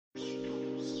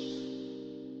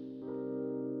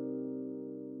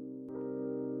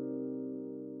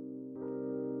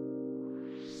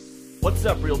What's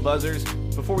up, Real Buzzers?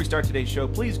 Before we start today's show,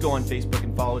 please go on Facebook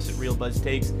and follow us at Real Buzz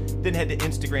Takes. Then head to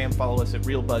Instagram, follow us at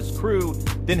Real Buzz Crew.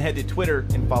 Then head to Twitter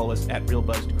and follow us at Real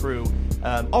Buzzed Crew.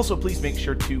 Also, please make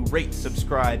sure to rate,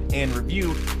 subscribe, and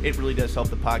review. It really does help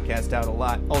the podcast out a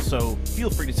lot. Also, feel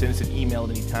free to send us an email at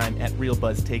any time at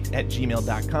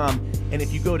realbuzztakes@gmail.com. And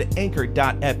if you go to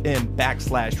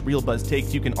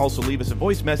anchor.fm/realbuzztakes, you can also leave us a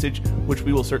voice message, which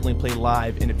we will certainly play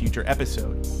live in a future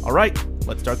episode. All right,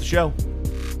 let's start the show.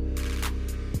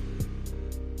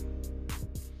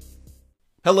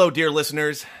 Hello, dear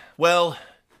listeners. Well,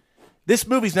 this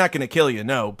movie's not going to kill you,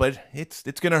 no, but it's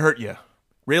going to hurt you.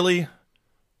 Really,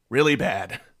 really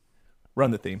bad. Run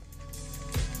the theme.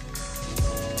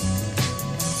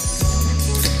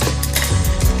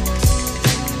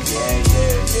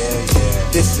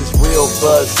 Yeah. This is Real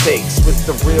Buzz Takes with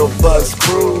the Real Buzz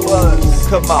Crew.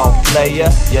 Come on, player,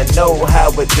 you know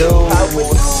how we do.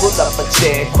 Pull up a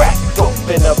chair, crack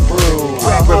open a brew.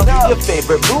 Review your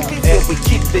favorite movies and we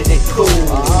keeping it cool.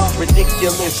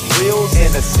 Ridiculous reels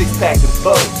and a six-pack of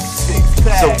boats.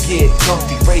 So get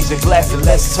comfy, raise your glass and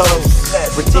let's toast.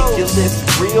 Ridiculous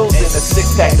reels and a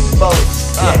six-pack of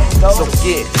boats. So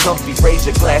get comfy, raise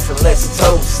your glass and let's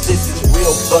toast. This is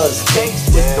Real Buzz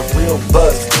Takes with the Real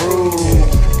Buzz Crew.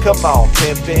 Come on,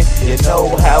 pimpin', you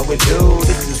know how we do.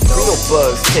 This is Real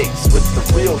Buzz Takes with the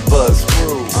Real Buzz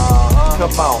Crew.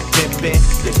 Come on, pimpin',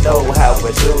 you know how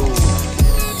we do.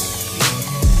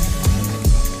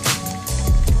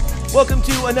 Welcome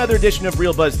to another edition of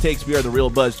Real Buzz Takes. We are the Real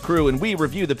Buzz Crew, and we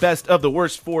review the best of the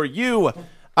worst for you.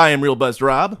 I am Real Buzzed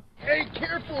Rob. Hey,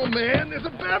 careful, man. There's a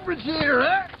beverage here,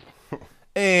 huh?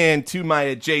 And to my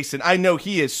adjacent, I know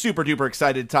he is super duper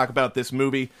excited to talk about this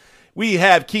movie. We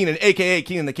have Keenan, a.k.a.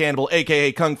 Keenan the Cannibal,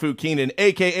 a.k.a. Kung Fu Keenan,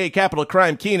 a.k.a. Capital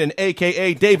Crime Keenan,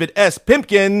 a.k.a. David S.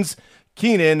 Pimpkins,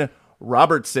 Keenan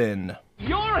Robertson.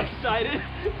 You're excited.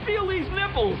 Feel these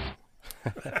nipples.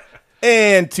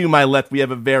 And to my left, we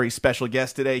have a very special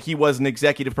guest today. He was an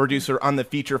executive producer on the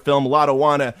feature film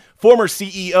Lotawana, former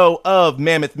CEO of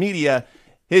Mammoth Media.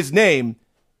 His name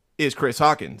is Chris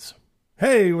Hawkins.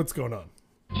 Hey, what's going on?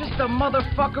 Just a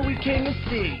motherfucker we came to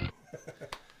see.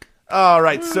 All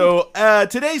right, so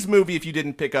today's movie, if you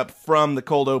didn't pick up from the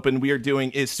cold open, we are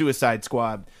doing is Suicide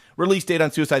Squad. Release date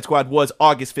on Suicide Squad was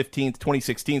August 15th,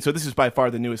 2016, so this is by far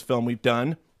the newest film we've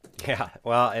done. Yeah,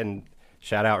 well, and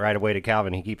shout out right away to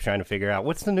Calvin. He keeps trying to figure out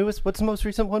what's the most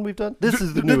recent one we've done? This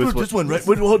is the newest one. This one, right?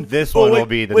 This one will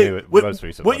be the most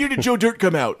recent one. What year did Joe Dirt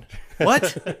come out?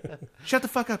 What? Shut the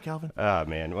fuck up, Calvin. Oh,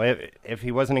 man. Well, if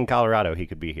he wasn't in Colorado, he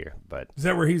could be here. But Is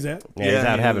that where he's at? yeah, he's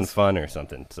out having fun or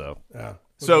something. So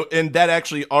So, and that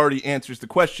actually already answers the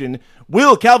question,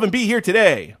 will Calvin be here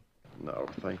today? No,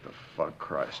 thank the fuck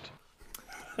Christ.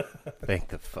 thank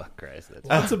the fuck Christ.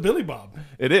 That's a Billy Bob.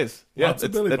 It is. Yeah, Lots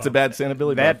of that's, Billy that's a Bob. bad Santa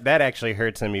Billy Bob. That actually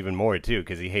hurts him even more, too,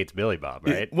 because he hates Billy Bob,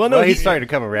 right? Well, no, he's starting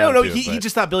to come around, No, too, he but-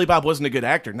 just thought Billy Bob wasn't a good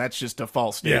actor, and that's just a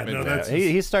false Yeah, statement. no, that's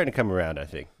He's starting to come around, I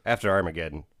think, after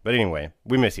Armageddon. But anyway,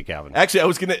 we miss you, Calvin. Actually, I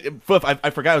was gonna, Fluff, I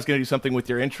forgot I was gonna do something with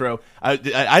your intro.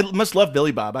 I must love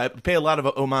Billy Bob. I pay a lot of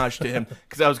homage to him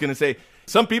because I was gonna say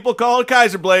some people call it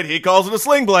Kaiser Blade, he calls it a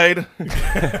Sling Blade.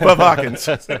 Buff Hawkins.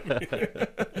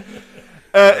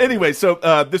 Anyway,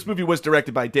 so this movie was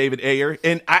directed by David Ayer,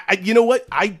 and I you know what,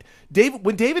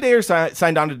 when David Ayer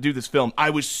signed on to do this film, I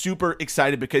was super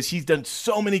excited because he's done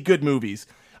so many good movies.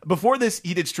 Before this,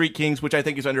 he did Street Kings, which I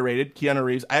think is underrated. Keanu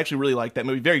Reeves. I actually really like that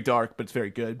movie. Very dark, but it's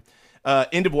very good.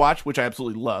 End of Watch, which I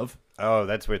absolutely love. Oh,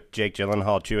 that's with Jake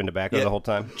Gyllenhaal chewing tobacco the whole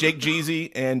time? Jake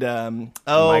Jeezy and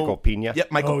Michael Pena?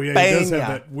 Yep, Michael Oh, yeah, Pena. he does have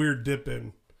that weird dip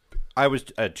in. I was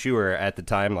a chewer at the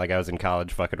time, like I was in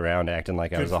college fucking around acting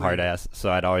like I was a for hard you. ass.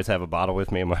 So I'd always have a bottle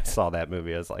with me, and when I saw that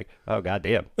movie, I was like, oh,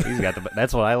 goddamn. He's got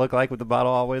that's what I look like with the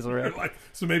bottle always around. Like,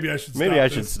 so maybe I should. Maybe stop I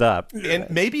this. should stop. And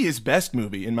maybe his best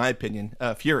movie, in my opinion,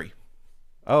 Fury.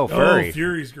 Oh, Furry. Oh,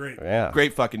 Fury's great. Yeah.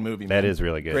 Great fucking movie, man. That is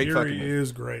really good. Great Fury fucking movie.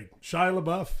 is great. Shia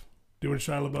LaBeouf doing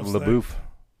Shia LaBeouf's thing. LaBeouf.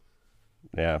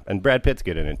 Yeah. And Brad Pitt's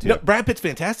good in it, too. No, Brad Pitt's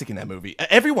fantastic in that movie.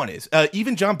 Everyone is.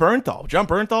 Even John Bernthal. John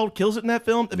Bernthal kills it in that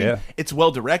film. I mean, Yeah. it's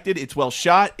well directed. It's well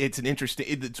shot. It's an interesting.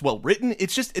 It's well written.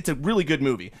 It's a really good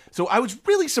movie. So I was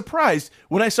really surprised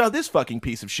when I saw this fucking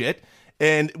piece of shit,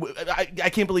 and I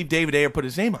can't believe David Ayer put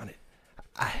his name on it.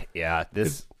 Yeah.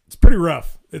 This. It's pretty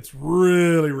rough. It's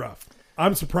really rough.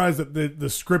 I'm surprised that the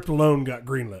script alone got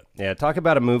greenlit. Yeah. Talk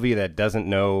about a movie that doesn't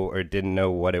know or didn't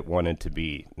know what it wanted to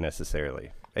be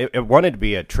necessarily. It wanted to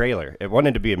be a trailer. It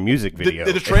wanted to be a music video.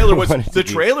 The trailer It was wanted to be-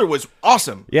 trailer was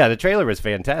awesome. Yeah, the trailer was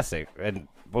fantastic,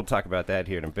 we'll talk about that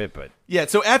here in a bit. But Yeah,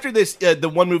 so after this, the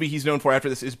one movie he's known for after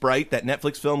this is Bright, that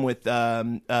Netflix film with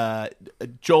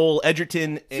Joel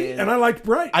Edgerton. And I liked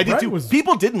Bright. I did Bright too. Was,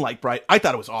 People didn't like Bright. I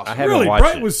thought it was awesome. I haven't really, watched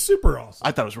Bright it. was super awesome.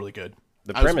 I thought it was really good.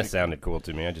 The I was premise big- sounded cool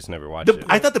to me. I just never watched it.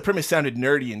 I thought the premise sounded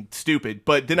nerdy and stupid,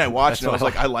 but then I watched it and I was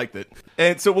like, I liked it.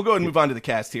 And so we'll go ahead and move on to the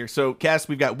cast here. So cast,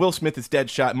 we've got Will Smith as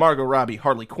Deadshot, Margot Robbie,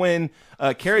 Harley Quinn,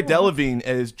 Cara Delevingne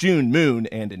as June Moon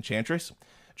and Enchantress,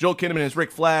 Joel Kinnaman as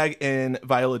Rick Flag, and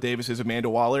Viola Davis as Amanda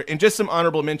Waller. And just some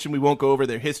honorable mention, we won't go over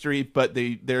their history, but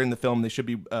they're in the film. They should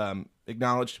be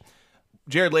acknowledged.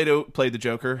 Jared Leto played the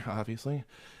Joker, obviously.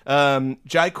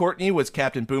 Jai Courtney was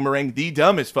Captain Boomerang, the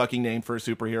dumbest fucking name for a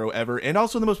superhero ever, and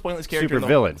also the most pointless character.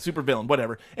 Super villain,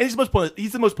 whatever. And he's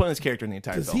the most pointless character in the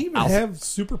entire Does film. he even have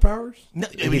superpowers? No,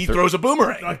 he throws a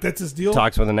boomerang. Like that's his deal.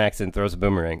 Talks with an accent, throws a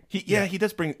boomerang. He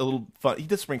does bring a little fun. He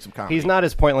does bring some comedy. He's not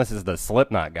as pointless as the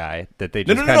Slipknot guy that they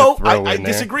No, just no, kind no, of throw I in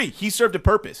there. disagree. He served a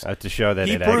purpose. To show that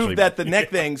he it proved actually, that the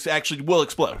neck things actually will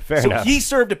explode. Fair so enough. he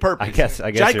served a purpose. I guess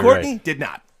Jai you're Courtney right. did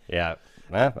not. Yeah.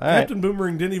 Well, all right. Captain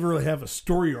Boomerang didn't even really have a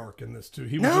story arc in this too.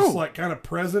 He was No. just like kind of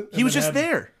present. He was just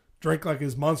there. Drank like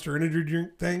his Monster Energy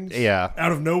drink things. Yeah.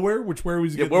 Out of nowhere. Where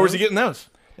was he? Yeah, Getting where was he those? getting those?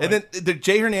 And then the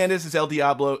Jay Hernandez as El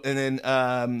Diablo, and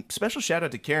then special shout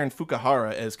out to Karen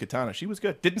Fukuhara as Katana. She was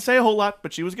good. Didn't say a whole lot,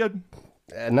 but she was good.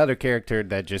 Another character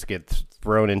that just gets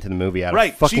thrown into the movie out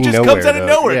Right, of fucking she just nowhere. comes out of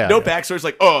though. nowhere. Yeah. No backstory. It's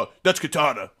like, oh, that's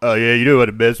Katana. Oh yeah, you know what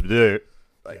to mess with that.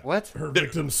 Like what? Her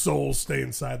victim's souls stay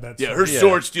inside that. Yeah, sword. her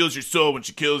sword steals your soul when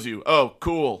she kills you. Oh,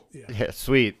 cool. Yeah,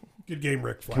 sweet. Good game,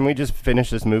 Rick Flag. Can we just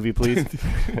finish this movie, please?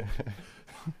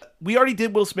 We already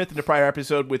did Will Smith in a prior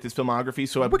episode with his filmography,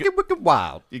 so I'm wicked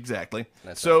wild. exactly.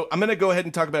 So I'm going to go ahead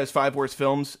and talk about his 5 worst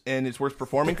films and his worst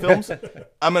performing films.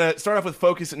 I'm going to start off with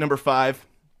Focus at number 5.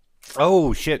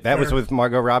 Oh shit, that was with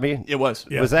Margot Robbie. It was.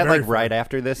 Yeah, was that very like right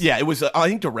after this? Yeah, it was, I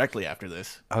think, directly after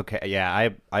this. Okay. Yeah,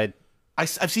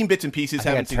 I've seen bits and pieces. I think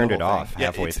I haven't seen turned the it whole off thing. Yeah,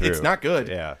 halfway it's, through. It's not good.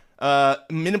 Yeah.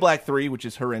 Men in Black 3, which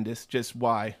is horrendous. Just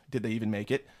why did they even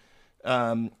make it?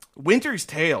 Winter's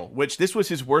Tale, which this was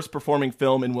his worst performing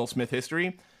film in Will Smith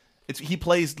history. He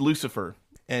plays Lucifer,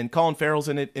 and Colin Farrell's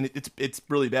in it, and it's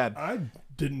really bad. I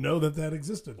didn't know that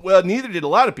existed. Well, neither did a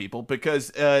lot of people because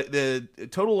the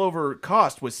total over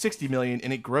cost was $60 million,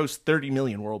 and it grossed $30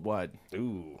 million worldwide.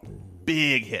 Ooh.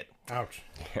 Big hit. Ouch.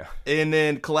 And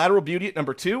then Collateral Beauty at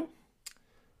number 2,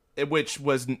 which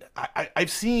was I've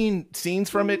seen scenes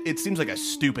from it. It seems like a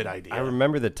stupid idea. I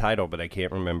remember the title, but I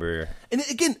can't remember. And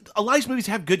again, a lot of these movies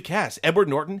have good casts. Edward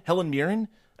Norton, Helen Mirren.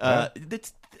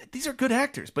 These are good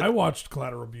actors. But I watched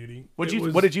Collateral Beauty. what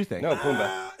did you think? No,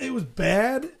 Pumbaa. It was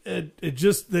bad. It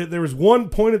just there was one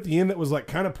point at the end that was like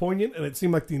kind of poignant, and it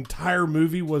seemed like the entire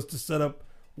movie was to set up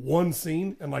one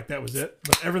scene, and like that was it.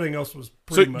 But everything else was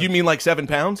So pretty much you mean like 7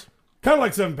 pounds? kind of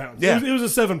like 7 pounds. Yeah. It was a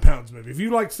 7 pounds movie. If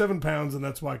you like 7 pounds, then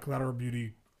that's why Collateral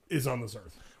Beauty is on this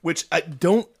earth. Which I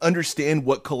don't understand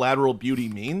what collateral beauty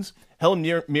means. Helen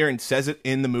Mirren says it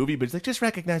in the movie, but it's like, just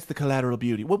recognize the collateral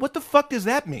beauty. Well, what the fuck does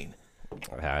that mean?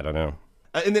 I don't know.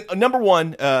 And then number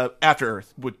 1, After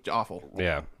Earth, which awful.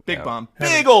 Yeah. Big yeah. bomb.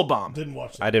 Big old bomb. Didn't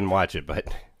watch it. I didn't watch it, but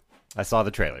I saw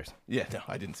the trailers. Yeah, no,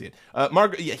 I didn't see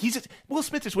it. Will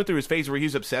Smith just went through his phase where he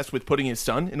was obsessed with putting his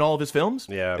son in all of his films.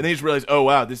 Yeah. And then he just realized, oh,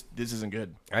 wow, this isn't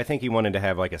good. I think he wanted to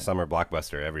have like a summer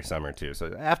blockbuster every summer too.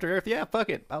 So After Earth, yeah, fuck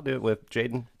it, I'll do it with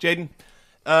Jaden.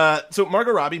 So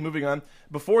Margot Robbie, moving on.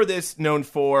 Before this, known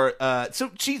for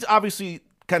so she's obviously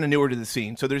kind of newer to the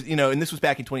scene. So there's and this was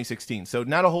back in 2016. So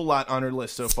not a whole lot on her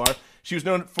list so far. She was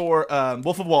known for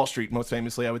Wolf of Wall Street, most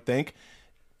famously, I would think.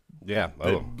 Yeah. I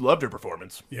Oh. loved her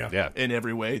performance. Yeah. In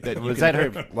every way that you Was can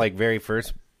that her like very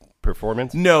first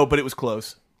performance? No, but it was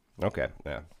close. Okay.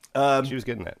 Yeah. She was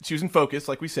good in that. She was in Focus,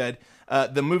 like we said.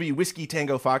 The movie Whiskey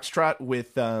Tango Foxtrot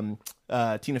with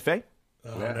Tina Fey.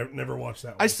 Never watched that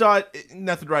one. I saw it,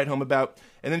 nothing to write home about.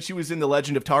 And then she was in The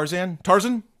Legend of Tarzan.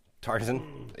 Tarzan?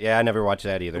 Tarzan. Yeah, I never watched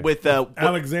that either. With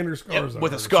Alexander Skarsgård.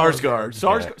 with a Skarsgård.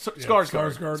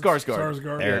 Skarsgård.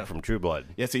 Skarsgård. Eric from True Blood.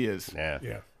 Yes, he is. Yeah.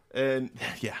 Yeah. And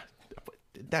yeah,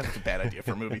 that was a bad idea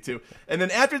for a movie too. And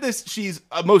then after this, she's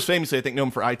most famously, I think,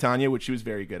 known for I, Tonya, which she was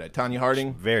very good at. Tonya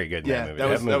Harding. Very good in that movie.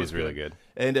 That movie's really good.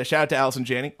 And shout out to Allison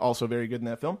Janney, also very good in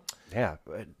that film. Yeah.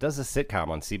 It does a sitcom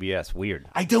on CBS. Weird.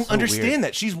 I don't So understand weird.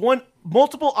 that. She's won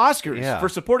multiple Oscars Yeah. for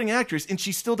supporting actress, and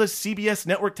she still does CBS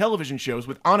network television shows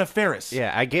with Anna Faris.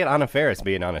 Yeah, I get Anna Faris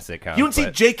being on a sitcom. You don't see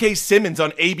but J.K. Simmons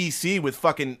on ABC with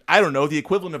fucking, I don't know, the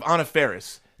equivalent of Anna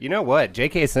Faris. you know what?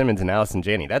 J.K. Simmons and Allison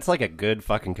Janney. That's like a good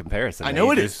fucking comparison. I know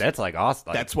it Ages. is. That's like awesome.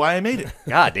 Like, That's why I made it.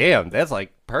 God damn. That's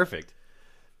like perfect.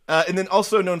 And then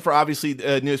also known for, obviously,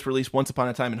 newest release, Once Upon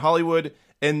a Time in Hollywood,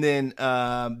 And then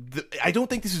I don't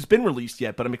think this has been released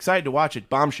yet, but I'm excited to watch it.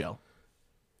 Bombshell.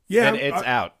 Yeah, And it's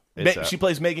out. It's out. She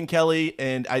plays Megyn Kelly,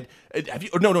 and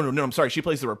no, I'm sorry. She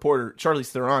plays the reporter. Charlize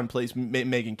Theron plays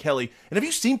Megyn Kelly. And have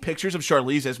you seen pictures of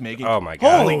Charlize as Megyn? Oh, my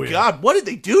God. Holy Oh, yeah. God! What did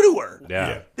they do to her?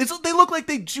 Yeah. They look like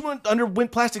she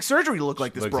underwent plastic surgery to look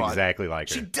like this Looks broad. exactly like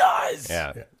her. She does.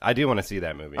 Yeah. I do want to see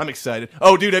that movie. I'm excited.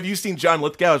 Oh, dude, have you seen John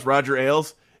Lithgow as Roger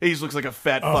Ailes? He just looks like a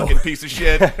fat fucking piece of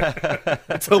shit.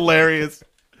 It's hilarious.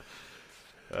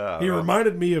 he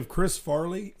reminded me of Chris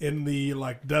Farley in the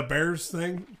Da Bears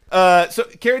thing. So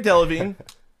Cara Delevingne,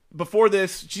 before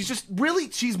this,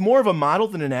 she's more of a model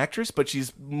than an actress, but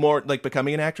she's more like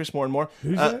becoming an actress more and more.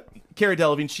 Who's that? Cara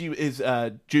Delevingne, she is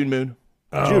June Moon,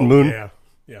 June Moon.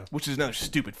 Yeah. which is another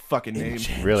stupid fucking name.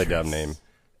 Really dumb name.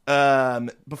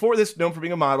 Before this, known for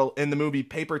being a model in the movie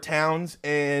Paper Towns,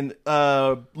 and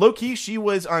low key, she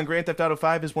was on Grand Theft Auto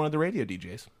 5 as one of the radio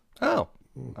DJs. Oh.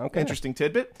 Okay. Interesting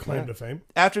tidbit. Claim to fame.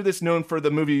 After this, known for the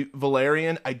movie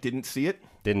Valerian, I didn't see it.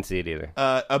 Didn't see it either.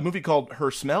 A movie called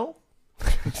Her Smell.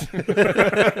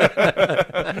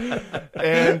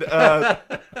 And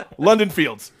London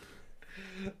Fields.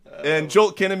 And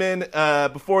Joel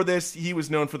Kinnaman, before this, he was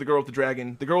known for The Girl with the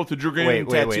Dragon. The Girl with the Dragoon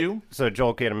Tattoo. Wait. So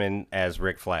Joel Kinnaman as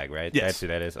Rick Flag, right? Yes. That's who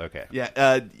that is? Okay.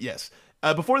 Yeah, yes.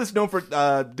 Before this, known for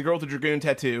The Girl with the Dragoon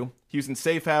Tattoo. He was in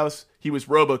Safe House. He was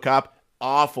RoboCop.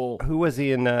 Awful. Who was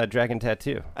he in Dragon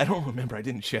Tattoo? I don't remember. I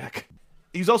didn't check.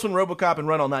 He's also in RoboCop and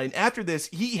Run All Night. And after this,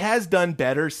 he has done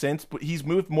better since, but he's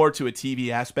moved more to a TV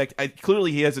aspect.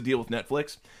 Clearly, he has a deal with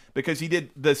Netflix because he did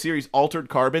the series Altered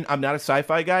Carbon. I'm not a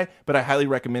sci-fi guy, but I highly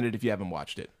recommend it if you haven't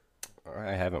watched it.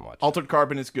 I haven't watched it. Altered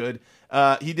Carbon is good.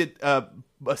 He did a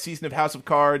season of House of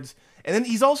Cards. And then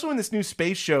he's also in this new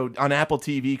space show on Apple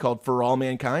TV called For All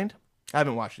Mankind. I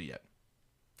haven't watched it yet.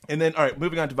 And then, all right,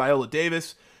 moving on to Viola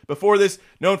Davis. Before this,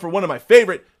 known for one of my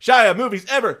favorite Shia movies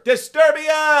ever,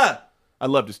 Disturbia! I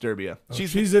love Disturbia.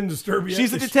 She's in Disturbia.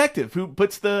 She's the detective who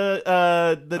puts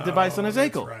the device on his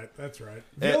ankle. That's right.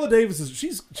 Viola Davis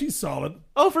she's solid.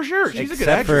 Oh, for sure. She's a good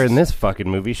Except for actress. in this fucking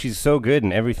movie, she's so good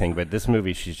in everything, but this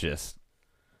movie, she's just...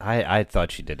 I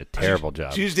thought she did a terrible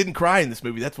job. She just didn't cry in this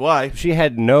movie. That's why. She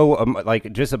had no,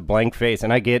 just a blank face,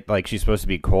 and I get, she's supposed to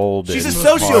be cold. She's a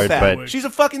and hard, sociopath. but She's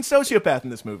a fucking sociopath in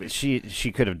this movie. she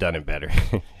could have done it better.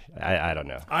 I don't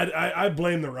know. I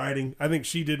blame the writing. I think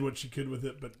she did what she could with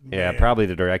it, but Yeah, man. probably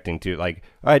the directing too. All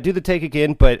right, do the take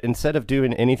again, but instead of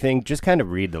doing anything, just kind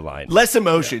of read the lines. Less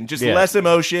emotion. Just Yeah. less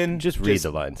emotion. Just read the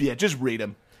lines. Yeah, just read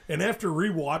them. And after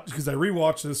rewatch, because I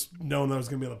rewatched this knowing that I was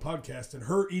going to be on the podcast, and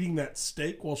her eating that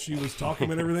steak while she was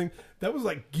talking and everything, that was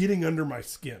like getting under my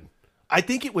skin. I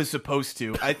think it was supposed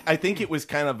to. I think it was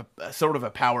kind of sort of a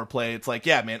power play. It's like,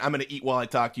 yeah, man, I'm going to eat while I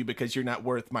talk to you because you're not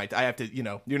worth my. I have to,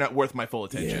 you're not worth my full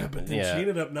attention. Yeah, but then Yeah. she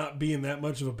ended up not being that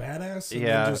much of a badass. And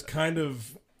Yeah. then just kind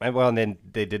of. Well, and then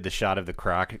they did the shot of the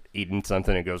croc eating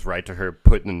something, and it goes right to her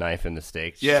putting the knife in the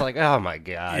steak. She's Yeah. like, oh my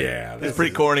god. Yeah, It's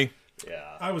pretty corny.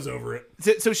 I was over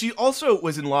it. So she also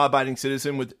was in Law Abiding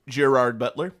Citizen with Gerard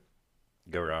Butler.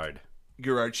 Gerard.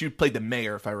 She played the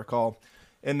mayor, if I recall.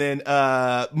 And then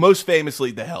most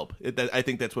famously, The Help. I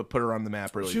think that's what put her on the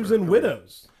map, really. She was in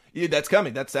Widows. Yeah, that's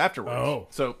coming. That's afterwards. Oh.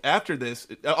 So after this,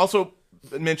 also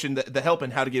mentioned The Help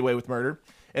and How to Get Away with Murder.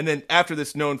 And then after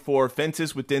this, known for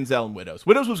Fences with Denzel and Widows.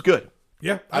 Widows was good.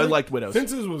 Yeah, I liked Widows.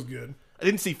 Fences was good. I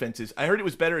didn't see Fences. I heard it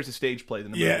was better as a stage play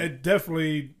than a Yeah, movie. it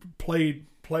definitely played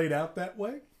out that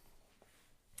way.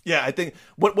 Yeah, I think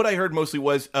what I heard mostly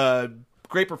was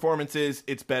great performances.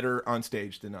 It's better on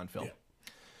stage than on film.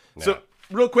 Yeah. So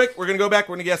real quick, we're going to go back.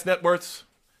 We're going to guess net worths.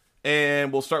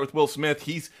 And we'll start with Will Smith.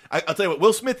 I'll tell you what,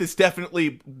 Will Smith is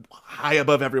definitely high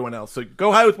above everyone else. So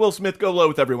go high with Will Smith, go low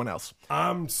with everyone else.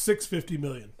 I'm $650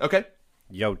 million. Okay?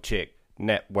 Yo, chick,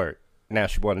 net worth. Now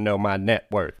she want to know my net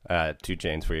worth. 2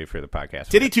 chains for you for the podcast.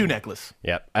 Titty 2 necklace.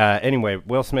 Yep. Anyway,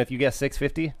 Will Smith, you guess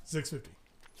 650? $650.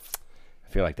 I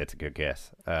feel like that's a good guess.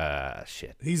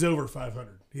 Shit. He's over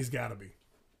 500. He's got to be.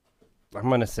 I'm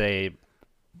gonna say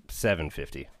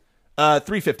 750.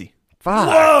 350. Fuck.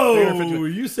 Whoa!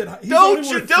 You said he's only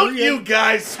worth Don't three- you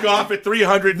guys scoff at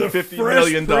 $350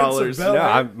 million. Fresh Prince of Bel-Air. No,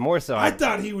 I'm more so. I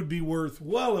thought he would be worth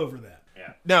well over that.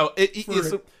 No, it's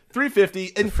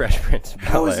 350. And Fresh Prince. of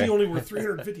How is Bel-Air. he only worth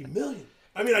 $350 million?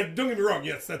 I mean, don't get me wrong.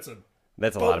 Yes, that's a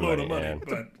That's a lot of boatload money. of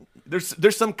money. yeah. But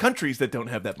there's some countries that don't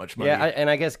have that much money. Yeah,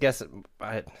 I guess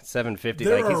 750.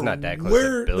 there Like he's are not that close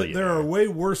to a billion. there are way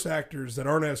worse actors that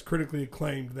aren't as critically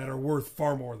acclaimed that are worth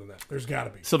far more than that. There's got to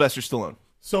be. Sylvester Stallone.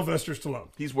 Sylvester Stallone.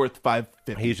 He's worth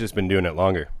 $550. He's just been doing it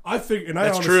longer. I figure, and I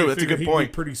That's honestly true. That's a figured good he'd point.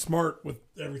 be pretty smart with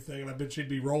everything, and I bet she'd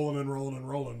be rolling and rolling and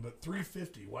rolling. But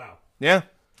 350, wow. Yeah.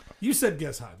 You said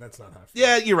guess high. That's not high.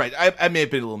 Yeah, you're right. I may have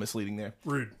been a little misleading there.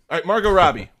 Rude. All right, Margot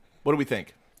Robbie. What do we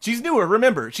think? She's newer.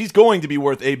 Remember, she's going to be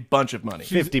worth a bunch of money.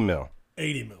 50 mil.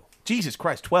 80 mil. Jesus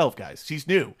Christ, 12 guys. She's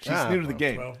new. She's new to the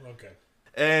game. Well, okay.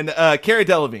 And Cara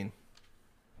Delevingne.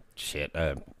 Shit.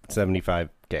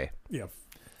 75K. Yeah.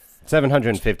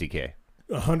 750K.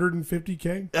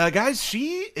 150K. Guys,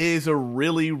 she is a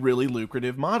really, really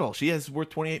lucrative model. She has worth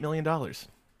 $28 million.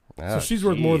 So she's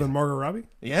worth more than Margot Robbie?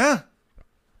 Yeah.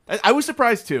 I was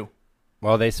surprised, too.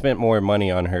 Well, they spent more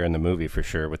money on her in the movie for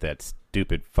sure with that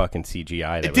stupid fucking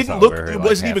CGI. That It was didn't all look. over her, It like,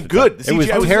 wasn't half even the good. time. The It was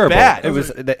CGI was terrible. bad. It was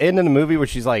the end of the movie where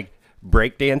she's like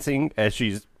breakdancing as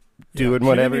she's doing She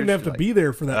whatever. didn't even have to She's be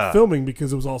there for that filming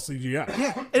because it was all CGI.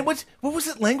 Yeah. And what was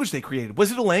that language they created?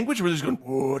 Was it a language where they're just going,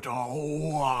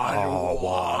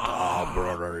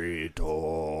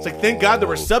 it's like, thank God there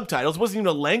were subtitles. It wasn't even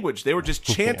a language. They were just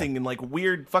chanting in like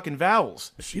weird fucking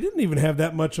vowels. She didn't even have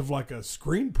that much of like a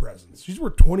screen presence. She's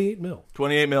worth 28 mil.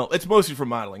 28 mil. It's mostly from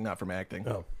modeling, not from acting.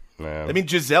 Oh. Yeah. I mean,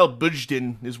 Giselle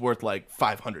Bundchen is worth like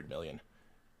 500 million.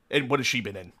 And what has she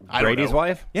been in? I don't Brady's know.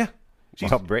 wife? Yeah.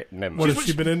 Well, never What mind. has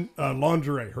she been in?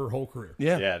 Lingerie, her whole career.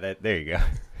 Yeah. Yeah, there you go.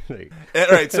 There you go. All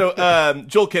right. So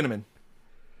Joel Kinnaman.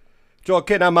 Joel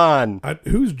Kinnaman.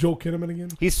 Who's Joel Kinnaman again?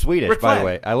 He's Swedish, Rick by Flag. the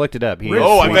way. I looked it up. He is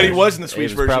Oh, I bet he Swedish. was in the He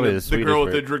Swedish was version. probably Of the Swedish girl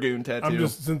with the version. dragoon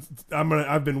tattoo.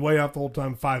 I've been way out the whole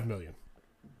time. 5 million.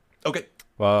 Okay.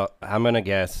 Well, I'm gonna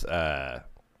guess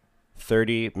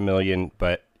 30 million,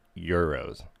 but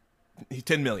euros.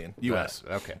 10 million U.S.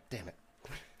 Okay. Damn it.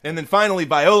 And then finally,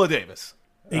 Viola Davis.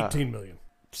 18 million.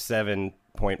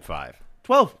 7.5.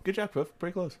 12. Good job, Cliff.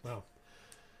 Pretty close. Wow.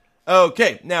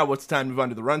 Okay, now what's the time to move on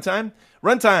to the runtime?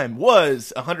 Runtime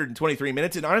was 123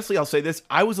 minutes, and honestly, I'll say this,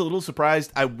 I was a little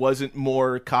surprised I wasn't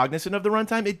more cognizant of the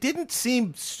runtime. It didn't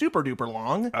seem super duper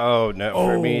long. Oh no!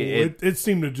 For me, it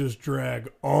seemed to just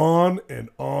drag on and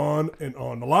on and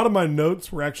on. A lot of my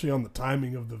notes were actually on the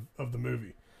timing of the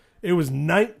movie. It was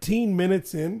 19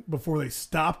 minutes in before they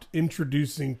stopped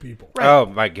introducing people. Oh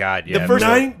my God! Yeah,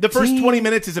 The first 20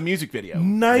 minutes is a music video.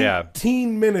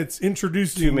 19 minutes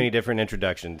introducing too many different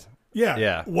introductions.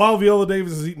 Yeah. While Viola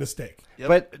Davis is eating a steak. Yep.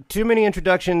 But too many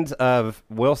introductions of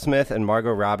Will Smith and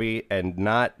Margot Robbie, and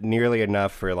not nearly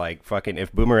enough for like fucking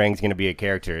if Boomerang's going to be a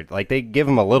character. Like they give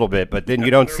him a little bit, but then you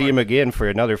don't see him again for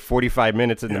another 45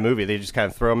 minutes in the movie. They just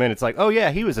kind of throw him in. It's like, oh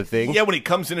yeah, he was a thing. Yeah, when he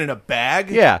comes in a bag.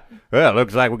 Yeah. Well,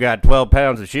 looks like we got 12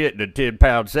 pounds of shit in a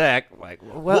 10-pound sack. Like,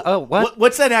 what?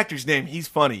 What's that actor's name? He's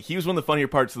funny. He was one of the funnier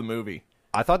parts of the movie.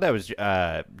 I thought that was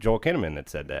Joel Kinnaman that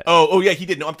said that. Oh yeah, he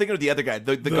did. No, I'm thinking of the other guy,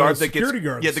 the guard that gets security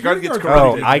guard. Yeah, the guard that gets Security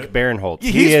guard. corrupted. Oh, Ike Barinholtz.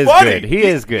 Yeah, he he's is funny. good. He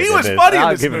is good. He in was this. funny in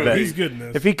I'll this give him movie. that. He's good in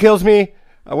this. If he kills me,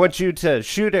 I want you to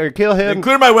shoot or kill him. Then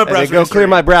clear my web and then browser go history. clear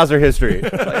my browser history.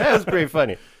 Like, that was pretty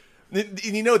funny. And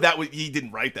you know that he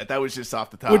didn't write that. That was just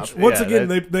off the top. Which once Yeah,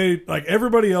 again they like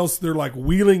everybody else, they're like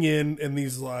wheeling in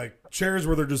these like chairs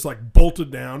where they're just like bolted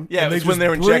down. Yeah, and it was they when just they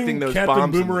were bring injecting those Captain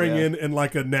bombs in, Boomerang yeah. in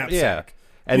like a knapsack. Yeah.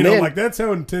 And you know, then- like that's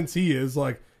how intense he is.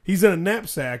 Like he's in a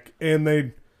knapsack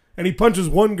and he punches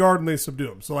one guard and they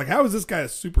subdue him. So like, how is this guy a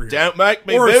superhero? Don't make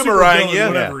me Or a boomerang supervillain, you.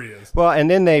 whatever he is. Well, and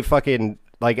then they fucking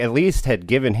like at least had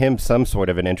given him some sort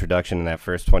of an introduction in that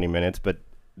first 20 minutes, but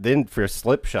then for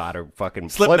Slipshot or fucking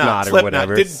Slipknot or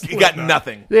whatever, He got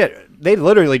nothing. yeah, they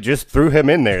literally just threw him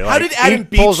in there. How Like, did Adam he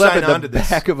Beach pulls up sign at the on to this?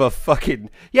 back of a fucking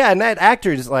and that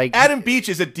actor's like Adam Beach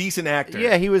is a decent actor.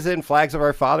 Yeah, he was in Flags of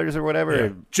Our Fathers or whatever. Yeah.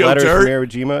 or Joe Letters Dirt. from Iwo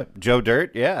Jima. Joe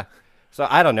Dirt, yeah. So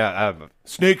I don't know.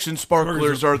 Snakes and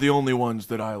sparklers are the only ones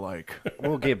that I like.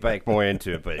 We'll get back more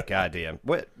into it, but goddamn,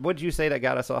 what did you say that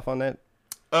got us off on that?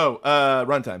 Oh,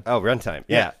 runtime. Oh, runtime.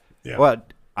 Yeah. Yeah. Well,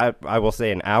 I will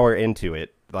say an hour into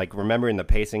it, like remembering the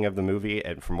pacing of the movie,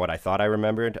 and from what I thought I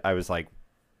remembered, I was like,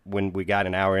 when we got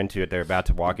an hour into it, they're about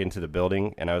to walk into the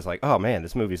building, and I was like, oh man,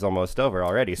 this movie's almost over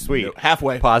already. Sweet. No,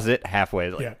 halfway. Pause it.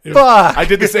 Halfway. Like, Yeah, it was- fuck. I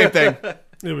did the same thing.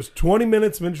 It was 20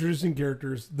 minutes of introducing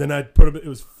characters. Then I put it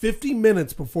was 50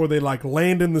 minutes before they like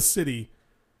land in the city.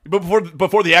 But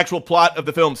before the actual plot of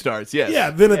the film starts, yes. Yeah.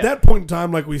 Then at that point in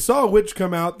time, like we saw a witch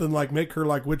come out, then like make her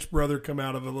like witch brother come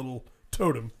out of a little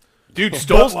totem. Dude,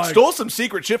 stole like- some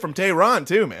secret shit from Tehran,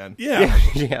 too, man. Yeah.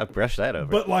 Yeah, brush that over.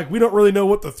 But like we don't really know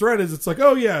what the threat is. It's like,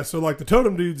 oh yeah, so like the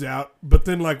totem dude's out, but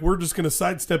then like we're just gonna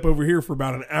sidestep over here for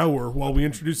about an hour while we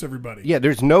introduce everybody. Yeah,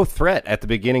 there's no threat at the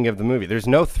beginning of the movie. There's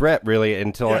no threat really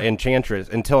until Yeah. Enchantress,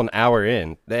 until an hour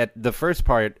in. That the first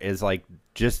part is like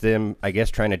just them, I guess,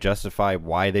 trying to justify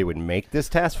why they would make this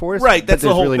task force. Right, that's but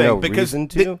the there's whole really thing. no because reason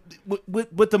to.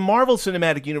 what the Marvel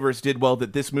Cinematic Universe did well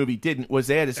that this movie didn't was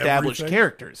they had established Everything.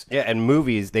 characters. Yeah, and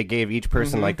movies, they gave each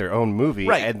person like their own movie,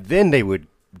 Right. and then they would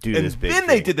do And this big then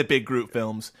they thing. did the big Groot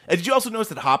films. And did you also notice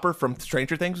that Hopper from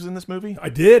Stranger Things was in this movie? I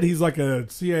did. He's like a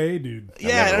CIA dude. Yeah,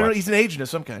 I never don't know. watched. He's an agent of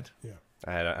some kind.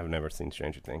 I've never seen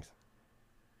Stranger Things.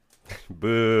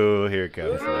 Boo! Here it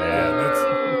comes.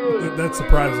 That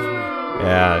surprises me.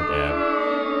 Yeah.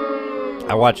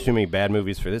 I watch too many bad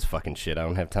movies for this fucking shit. I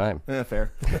don't have time.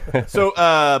 Fair. So,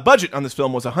 budget on this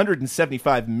film was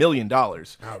 $175 million.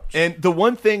 And the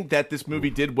one thing that this movie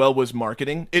did well was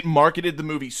marketing. It marketed the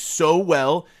movie so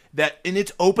well that in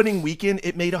its opening weekend,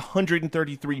 it made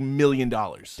 $133 million.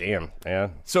 Damn. Yeah.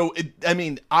 So,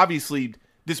 obviously,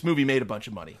 this movie made a bunch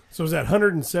of money. So is that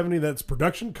 170? That's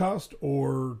production cost,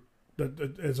 or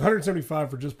it's 175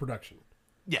 for just production?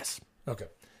 Yes. Okay.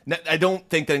 Now, I don't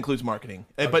think that includes marketing.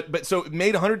 But so it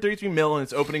made $133 million in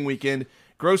its opening weekend,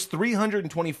 grossed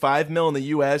 $325 million in the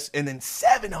U.S., and then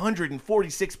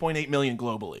 $746.8 million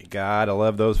globally. God, I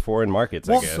love those foreign markets.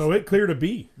 I guess. So it cleared a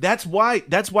B. That's why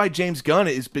James Gunn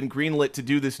has been greenlit to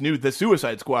do this The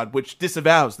Suicide Squad, which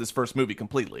disavows this first movie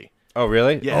completely. Oh,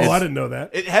 really? Yeah. Oh, I didn't know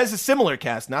that. It has a similar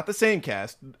cast, not the same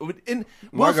cast.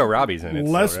 Margot Robbie's in it.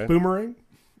 Less still, right? Boomerang.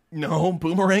 No,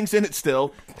 Boomerang's in it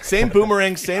still. Same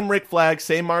Boomerang, same Rick Flag,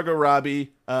 same Margot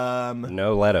Robbie.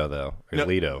 No Leto though, or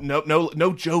Leto.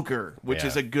 No Joker, which Yeah.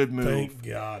 is a good move. Thank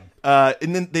God.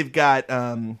 And then they've got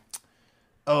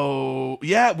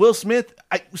Will Smith.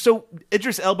 So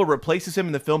Idris Elba replaces him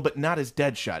in the film, but not as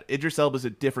Deadshot. Idris Elba's a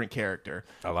different character.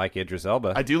 I like Idris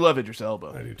Elba. I do love Idris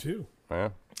Elba. I do too. Yeah.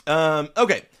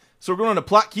 Okay, so we're going on to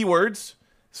plot keywords.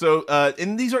 So,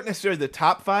 and these aren't necessarily the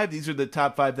top 5. These are the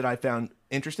top 5 that I found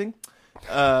interesting.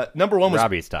 Number 1 was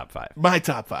Robbie's top 5. my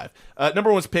top 5. Number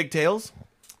 1 was pigtails.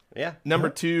 Yeah. Number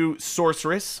 2,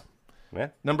 sorceress. Yeah.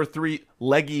 Number 3,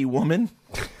 leggy woman.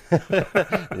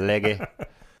 Leggy.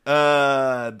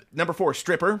 Number 4,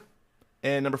 stripper.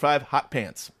 And number 5, hot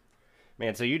pants.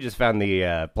 Man, so you just found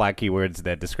the plot keywords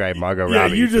that describe Margot Yeah,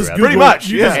 Robbie. you just throughout Googled, Pretty much,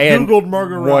 you yeah. just And Googled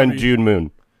Margot one Robbie. June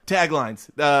Moon. Taglines.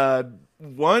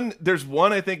 There's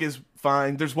one I think is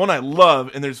fine. There's one I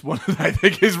love, and there's one that I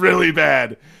think is really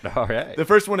bad. All right. The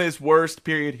first one is worst,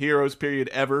 period, heroes, period,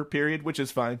 ever, period, which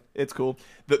is fine. It's cool.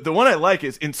 The one I like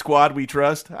is In Squad We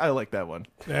Trust. I like that one.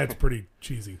 That's pretty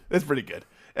cheesy. That's pretty good.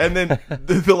 And then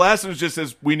the last one just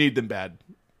says, we need them bad.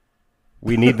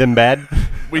 We need them bad.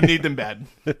 We need them bad.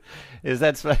 Is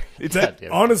that?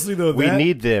 Honestly, though, we that,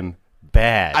 need them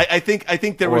bad. I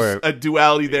think there was Or- a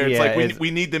duality there. It's Yeah, like it's-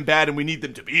 we need them bad and we need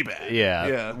them to be bad.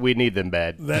 yeah. We need them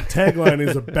bad. that tagline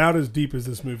is about as deep as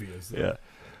this movie is. Yeah.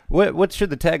 What should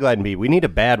the tagline be? We need a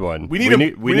bad one. We need them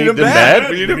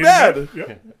bad. We need them bad.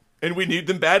 And we need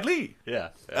them badly. Yeah.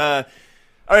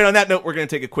 All right, on that note, we're going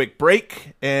to take a quick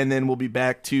break, and then we'll be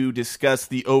back to discuss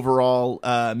the overall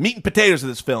meat and potatoes of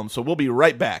this film. So we'll be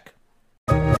right back.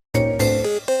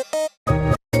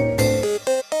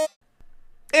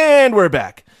 And we're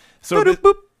back. So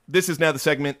this is now the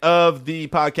segment of the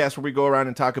podcast where we go around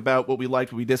and talk about what we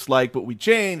liked, what we disliked, what we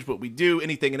changed, what we do,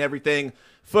 anything and everything.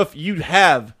 Foof, you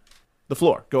have the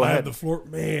floor. Go I ahead. had the floor.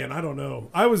 Man, I don't know.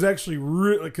 I was actually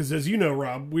really, because as you know,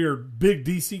 Rob, we are big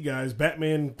DC guys,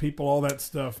 Batman people, all that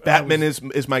stuff. Batman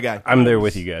is my guy. I'm there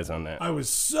with you guys on that. I was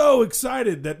so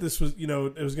excited that this was, it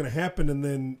was going to happen. And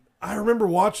then I remember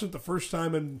watching it the first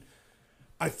time, and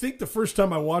I think the first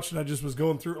time I watched it, I just was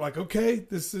going through it like, okay,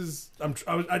 this is.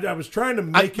 I was trying to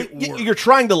make it work. You're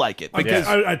trying to like it because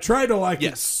I tried to like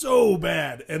Yes. it so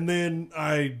bad, and then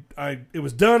it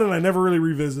was done, and I never really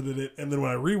revisited it. And then when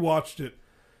I rewatched it,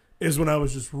 is when I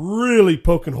was just really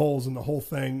poking holes in the whole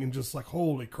thing, and just like,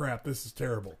 holy crap, this is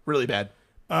terrible. really bad.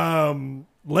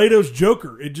 Leto's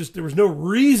Joker, there was no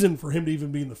reason for him to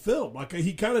even be in the film. Like,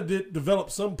 he kind of did develop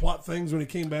some plot things when he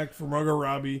came back from Margot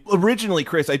Robbie. Originally,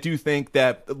 Chris, I do think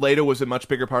that Leto was a much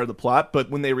bigger part of the plot, but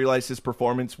when they realized his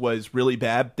performance was really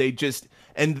bad,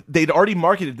 they'd already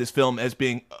marketed this film as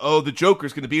being, the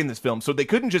Joker's going to be in this film, so they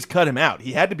couldn't just cut him out.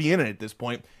 He had to be in it at this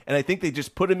point, and I think they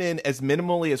just put him in as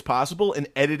minimally as possible and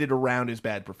edited around his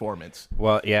bad performance.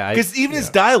 Well, yeah. Because even his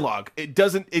dialogue, it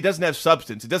doesn't have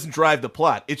substance. It doesn't drive the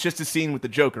plot. It's just a scene with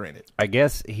the Joker in it. I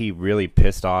guess he really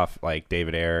pissed off like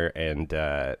David Ayer and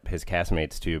his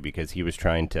castmates too, because he was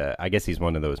trying to. I guess he's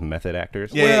one of those method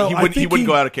actors. Yeah, Well, he I wouldn't think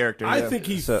go out of character. I yeah. think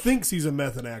he thinks he's a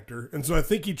method actor, and so I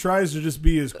think he tries to just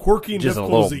be as quirky and Just a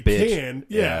difficult as little he bitch. can.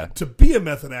 Yeah. To be a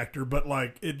method actor, but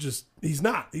like he's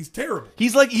not. He's terrible.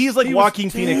 He's like He was Joaquin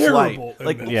Phoenix light. terrible in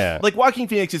Like this. Yeah. like Joaquin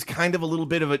Phoenix is kind of a little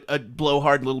bit of a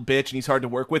blowhard little bitch, and he's hard to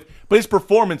work with. But his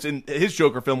performance in his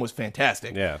Joker film was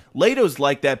fantastic. Yeah. Leto's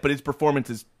like that, but his performance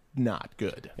is not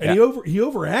good. And he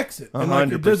overacts it. And like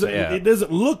 100%, yeah. it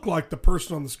doesn't look like the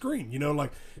person on the screen.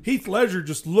 Like Heath Ledger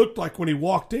just looked like when he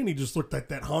walked in, he just looked like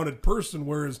that haunted person.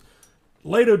 Whereas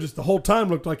Leto just the whole time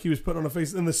looked like he was putting on a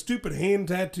face, and the stupid hand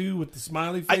tattoo with the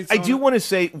smiley face. I do want to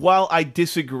say, while I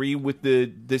disagree with the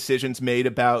decisions made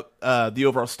about the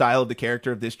overall style of the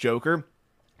character of this Joker,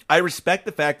 I respect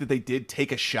the fact that they did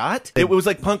take a shot. It was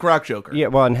like punk rock Joker. Yeah,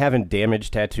 well, and having damage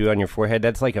tattoo on your forehead,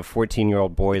 that's like a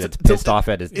 14-year-old boy that's pissed off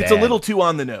at his dad. It's a little too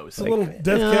on the nose. It's a little death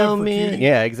cab for cutie.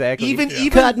 Yeah, exactly. Even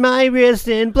cut my wrist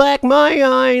and black my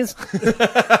eyes.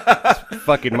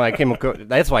 Fucking My Chemical.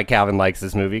 That's why Calvin likes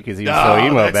this movie, because he was so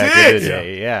emo back in the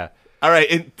day. Yeah. All right,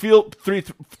 and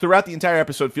throughout the entire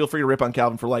episode, feel free to rip on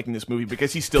Calvin for liking this movie,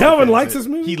 because he still Calvin defends likes it. this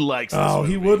movie. He likes this Oh,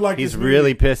 movie. he would like He's this movie.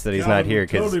 really pissed that he's Calvin not here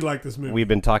would because totally like this movie. we've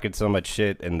been talking so much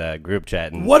shit in the group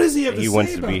chat. And What does he have to say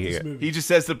wants about to be this here. movie? He just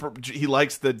says he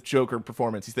likes the Joker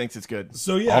performance. He thinks it's good.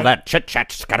 So yeah, All that chit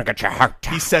chat's gonna get your heart.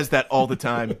 He says that all the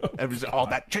time. All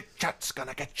that chit-chat's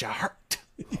gonna get you hurt.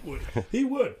 He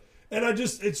would. And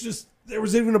it's just, there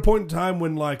was even a point in time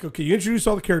when, like, okay, you introduce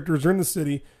all the characters, they're in the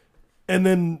city, and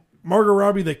then Margot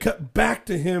Robbie, they cut back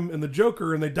to him and the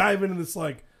Joker, and they dive into this,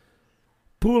 like,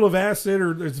 pool of acid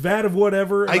or this vat of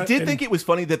whatever. I did think it was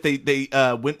funny that they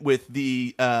went with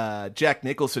the Jack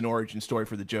Nicholson origin story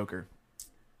for the Joker.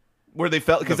 Where they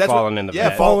felt, because that's falling in the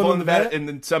vat. falling in the vat, and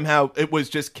then somehow it was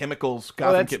just chemicals.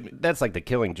 Well, that's like the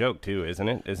Killing Joke too, isn't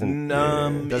it? Doesn't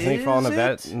he fall in a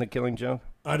vat in the Killing Joke?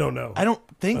 I don't know. I don't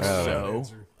think so.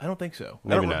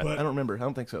 Maybe not. I don't remember. I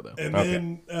don't think so though. And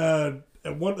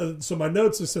then so my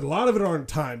notes, I said a lot of it are in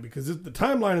time, because the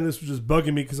timeline in this was just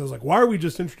bugging me, because I was like, why are we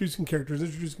just introducing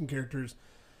characters?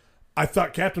 I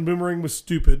thought Captain Boomerang was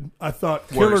stupid. I thought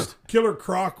Killer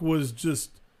Croc was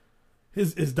just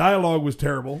his dialogue was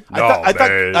terrible.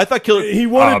 I thought Killer. He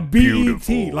wanted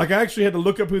BET. Like, I actually had to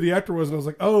look up who the actor was, and I was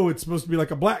like, oh, it's supposed to be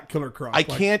like a black Killer Croc. I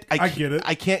get it.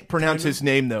 I can't pronounce his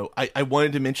name though. I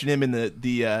wanted to mention him in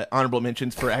the honorable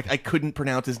mentions for. I couldn't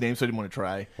pronounce his name, so I didn't want to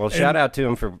try. Well, shout out to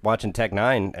him for watching Tech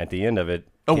 9 at the end of it.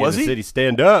 Oh, was he? City,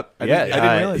 stand up. I didn't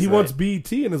realize he that. wants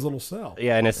BET in his little cell.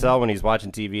 Yeah, in his cell when he's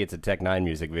watching TV, it's a Tech 9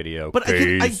 music video. But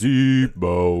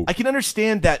I can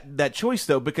understand that choice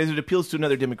though, because it appeals to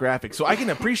another demographic. So I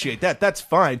can appreciate that. That's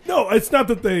fine. No, it's not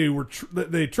that they were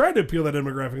they tried to appeal that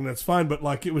demographic, and that's fine. But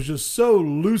like, it was just so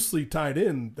loosely tied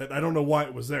in that I don't know why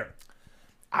it was there.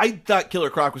 I thought Killer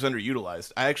Croc was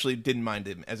underutilized. I actually didn't mind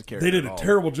him as a character. They did a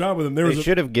terrible job with him. They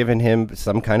should have given him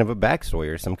some kind of a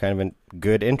backstory or some kind of a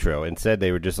good intro. Instead,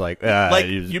 they were just like,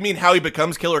 you mean how he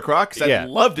becomes Killer Croc? 'Cause I'd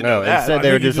love to know that. Instead,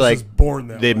 they were just like, born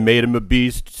that they way. made him a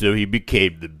beast, so he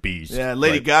became the beast. Yeah,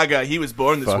 Lady Gaga, he was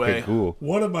born this Fucking way. cool.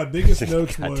 One of my biggest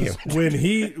notes was when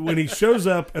he shows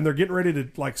up and they're getting ready to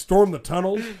like storm the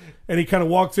tunnels, and he kind of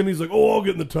walks in. He's like, "Oh, I'll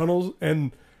get in the tunnels,"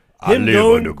 and him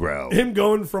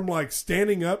going from like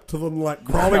standing up to them like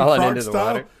crawling Croc into the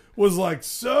style water. was like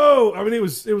so. I mean, it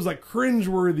was like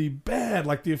cringeworthy bad,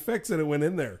 like the effects that it went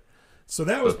in there. So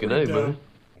that was pretty dumb.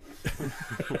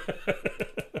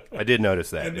 I did notice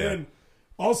that. And then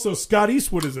also Scott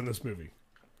Eastwood is in this movie.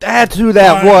 That's who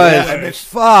that was.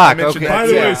 Fuck. mentioned Okay. that. By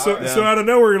the way, Yeah. so out of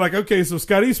nowhere, you're like, okay, so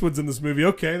Scott Eastwood's in this movie.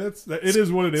 Okay, it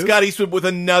is what it is. Scott Eastwood with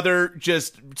another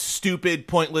just stupid,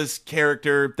 pointless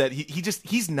character that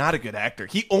he's not a good actor.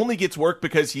 He only gets work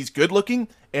because he's good looking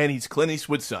and he's Clint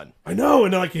Eastwood's son. I know,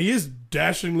 and like he is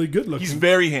dashingly good looking. He's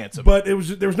very handsome. But there was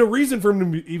no reason for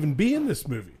him to even be in this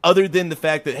movie. Other than the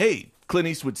fact that, hey, Clint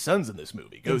Eastwood's son's in this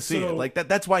movie. Go And see it. so- Like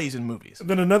that's why he's in movies. And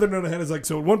then another note I had is like,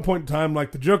 so at one point in time,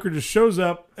 like the Joker just shows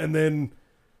up and then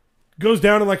goes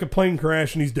down in like a plane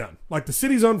crash and he's done. Like the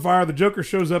city's on fire. The Joker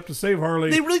shows up to save Harley.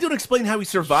 They really don't explain how he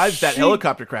survives that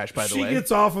helicopter crash, by the way. She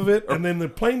gets off of it, and then the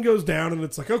plane goes down, and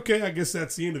it's like, okay, I guess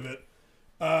that's the end of it.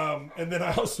 And then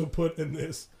I also put in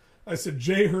this, I said,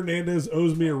 Jay Hernandez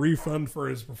owes me a refund for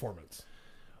his performance.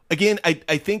 Again, I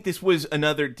think this was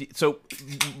another... So,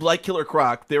 like Killer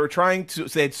Croc, they were trying to...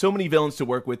 So they had so many villains to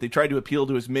work with. They tried to appeal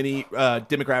to as many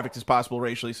demographics as possible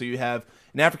racially. So you have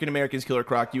an African-American Killer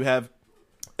Croc. You have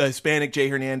a Hispanic Jay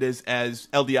Hernandez as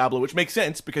El Diablo, which makes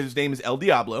sense because his name is El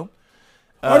Diablo.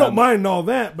 I don't mind all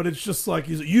that, but it's just like,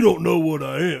 you don't know what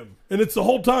I am. And it's the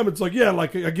whole time, it's like, yeah,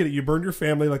 like, I get it. You burned your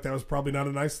family. Like, that was probably not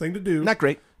a nice thing to do. Not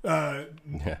great. Not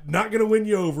going to win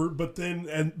you over, but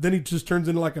then he just turns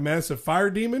into like a massive fire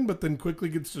demon, but then quickly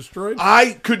gets destroyed.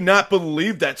 I could not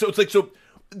believe that. So it's like,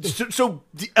 so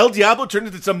El Diablo turned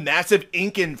into some massive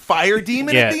ink and fire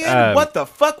demon at the end? What the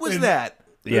fuck was that?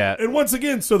 Yeah. And once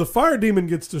again, so the fire demon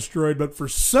gets destroyed, but for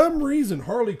some reason,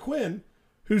 Harley Quinn,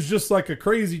 who's just like a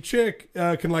crazy chick,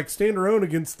 can like stand her own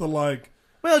against the like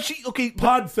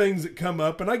pod things that come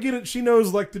up. And I get it. She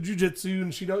knows like the jujitsu,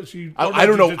 and she knows I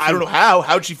don't know. I don't know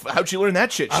how'd she learn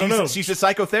that shit. I don't know. She's a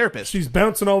psychotherapist. She's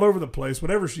bouncing all over the place,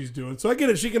 whatever she's doing. So I get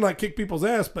it. She can like kick people's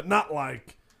ass, but not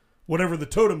like whatever the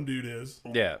totem dude is.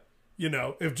 Yeah. You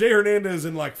know, if Jay Hernandez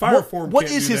in like fire form, What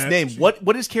can't is do his that, name?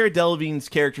 What is Cara Delevingne's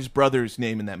character's brother's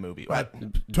name in that movie?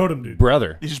 Totem dude?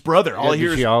 Brother. It's his brother. All I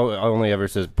hear She is only ever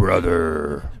says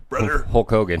brother. brother. Hulk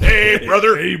Hogan. Hey,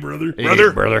 brother. Hey, brother.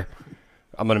 Hey, brother.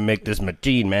 I'm gonna make this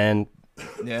machine, man.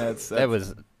 Yeah, That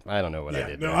was. I don't know what I Yeah,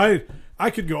 did. no, there. I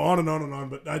could go on and on and on,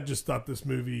 but I just thought this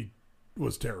movie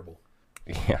was terrible.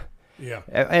 Yeah. Yeah.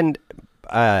 And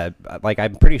like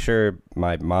I'm pretty sure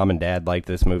my mom and dad liked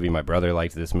this movie. My brother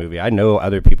liked this movie. I know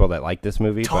other people that like this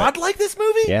movie. Todd liked this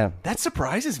movie? Yeah. That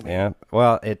surprises me. Yeah.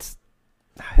 Well, it's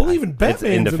Well, even Batman's in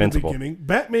the indefensible. beginning.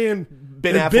 Batman.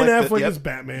 Ben Affleck, is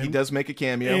Batman. He does make a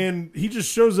cameo. and he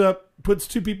just shows up, puts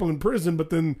two people in prison,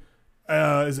 but then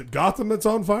is it Gotham that's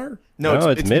on fire? No,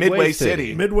 it's Midway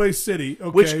City. Midway City. Okay.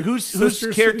 Which whose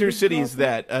Sister character City city is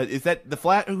that? Is that the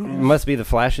flat? must be the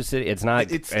Flash's city. It's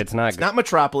not. It's not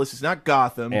Metropolis. It's not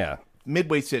Gotham. Yeah.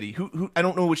 Midway City. Who? I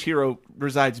don't know which hero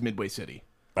resides in Midway City.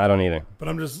 I don't either. But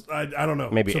I'm just, I don't know.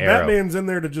 Maybe so Arrow. Batman's in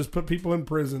there to just put people in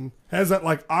prison. Has that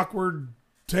like awkward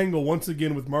tangle once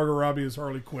again with Margot Robbie as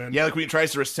Harley Quinn. Yeah, like when he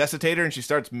tries to resuscitate her and she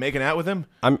starts making out with him.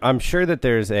 I'm sure that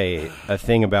there's a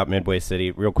thing about Midway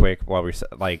City. Real quick, while we're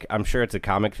like, I'm sure it's a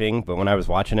comic thing, but when I was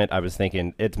watching it, I was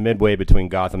thinking it's midway between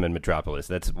Gotham and Metropolis.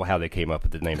 That's how they came up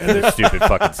with the name of this stupid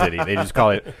fucking city. They just call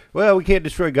it. Well, we can't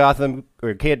destroy Gotham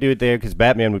or can't do it there because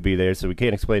Batman would be there, so we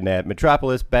can't explain that.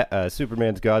 Metropolis,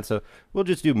 Superman's God, so we'll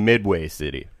just do Midway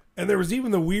City. And there was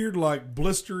even the weird like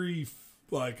blistery,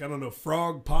 like I don't know,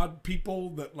 frog pod people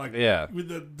that like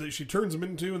with the she turns them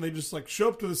into, and they just like show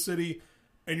up to the city,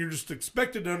 and you're just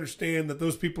expected to understand that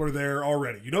those people are there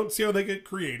already. You don't see how they get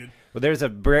created. Well, there's a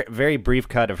very brief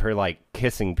cut of her like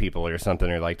kissing people or something,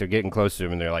 or like they're getting close to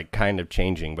him and they're like kind of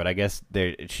changing. But I guess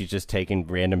she's just taking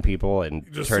random people and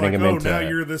Just turning like, them oh, into now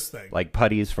you're this thing. like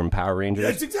putties from Power Rangers.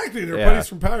 That's exactly. They're Yeah. buddies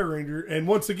from Power Ranger, and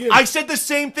once again, I said the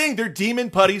same thing. They're demon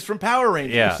putties from Power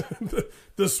Rangers. Yeah,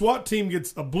 the SWAT team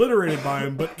gets obliterated by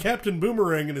him, but Captain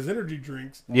Boomerang and his energy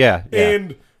drinks. yeah.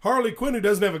 And Harley Quinn, who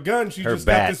doesn't have a gun, she's Her just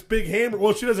bat. got this big hammer.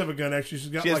 Well, she does have a gun, actually. She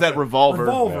has has like that a revolver.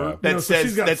 you That know, so she's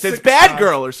says got that says six "Bad shots.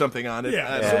 Girl" or something on it.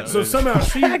 Yeah. So somehow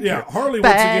she, Harley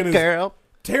once again is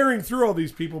tearing through all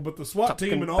these people, but the SWAT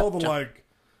team and all the like,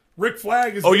 Rick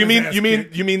Flag is. Oh, getting his ass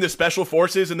kicked. you mean the Special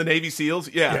Forces and the Navy SEALs?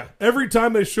 Yeah. Yeah. Every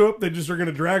time they show up, they just are going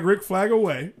to drag Rick Flag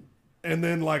away, and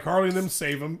then like Harley and them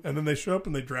save him, and then they show up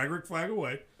and they drag Rick Flag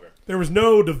away. There was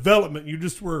no development. You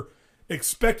just were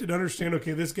expected to understand.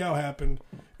 Okay, this gal happened,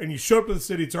 and you show up to the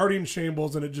city. It's already in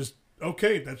shambles, and it just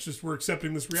okay. That's just we're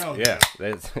accepting this reality. Yeah.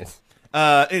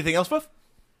 Anything else, Buff?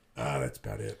 That's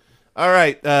about it. All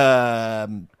right.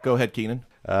 Go ahead, Keenan.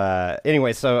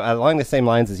 Anyway, so along the same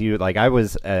lines as you, like I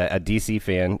was a DC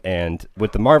fan, and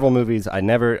with the Marvel movies, I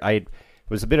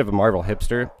was a bit of a Marvel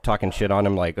hipster, talking shit on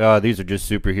them, like, oh, these are just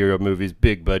superhero movies,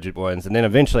 big budget ones. And then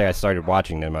eventually I started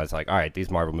watching them. I was like, all right, these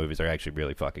Marvel movies are actually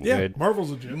really fucking Yeah, good.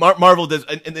 Marvel's legit. Marvel does,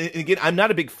 and again, I'm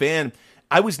not a big fan.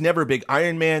 I was never a big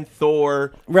Iron Man,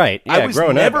 Thor. Right. Yeah, I was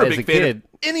growing never up a as big a fan kid, of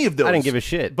any of those. I didn't give a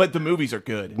shit. But the movies are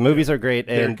good. The movies are great,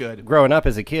 They're and good. growing up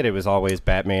as a kid, it was always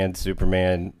Batman,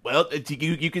 Superman. Well,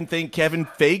 you can thank Kevin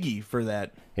Feige for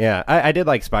that. Yeah, I did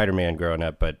like Spider-Man growing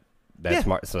up, but that's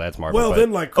Yeah. so that's Marvel. Well, but-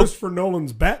 then like Christopher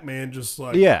Nolan's Batman just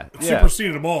like Yeah.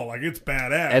 superseded them all. Like it's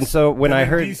badass. And so when I then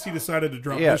heard- DC decided to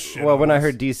drop Yeah, this shit. well, on when I us.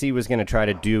 heard DC was going to try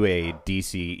to do a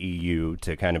DCEU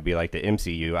to kind of be like the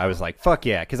MCU, I was like, fuck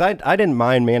yeah, because I didn't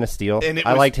mind Man of Steel. And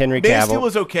I liked Henry Man Cavill. of Steel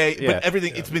was okay, Yeah. but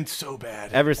everything it's been so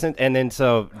bad. Ever since, and then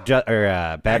so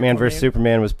Batman vs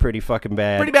Superman was pretty fucking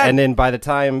bad. Pretty bad. And then by the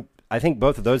time I think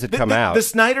both of those had come out, The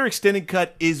Snyder extended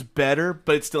cut is better,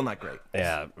 but it's still not great.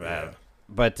 yeah.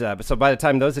 But so by the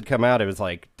time those had come out, it was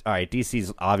like, all right,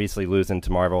 DC's obviously losing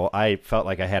to Marvel. I felt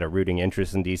like I had a rooting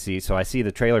interest in DC, so I see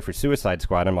the trailer for Suicide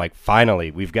Squad. I'm like,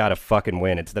 finally, we've got a fucking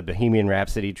win. It's the Bohemian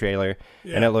Rhapsody trailer,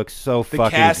 and it looks so The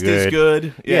fucking cast good. is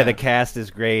good. Yeah, the cast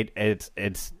is great. It's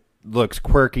looks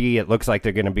quirky. It looks like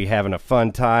they're going to be having a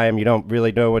fun time. You don't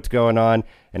really know what's going on,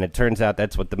 and it turns out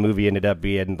that's what the movie ended up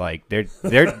being. Like they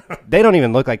don't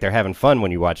even look like they're having fun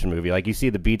when you watch the movie. Like you see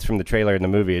the beats from the trailer in the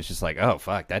movie, it's just like, oh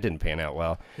fuck, that didn't pan out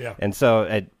well. Yeah. And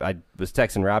so I was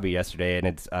texting Robbie yesterday, and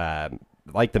it's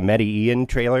like the Medellin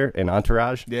trailer in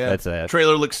Entourage. Yeah, that's a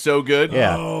trailer looks so good.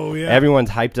 yeah. Oh, yeah.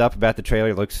 Everyone's hyped up about the trailer.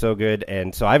 It looks so good.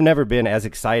 And so I've never been as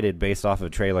excited based off of a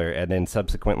trailer and then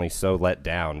subsequently so let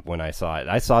down when I saw it.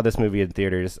 I saw this movie in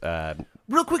theaters.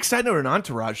 Real quick side note on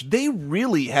Entourage, they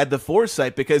really had the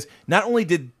foresight because not only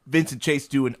did Vincent Chase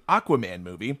do an Aquaman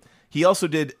movie, he also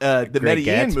did the Great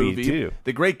Medellin Gatsby, movie, too.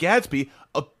 The Great Gatsby.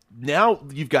 now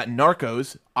you've got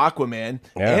Narcos, Aquaman,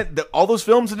 Yeah. and all those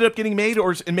films ended up getting made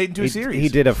made into a series. He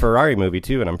did a Ferrari movie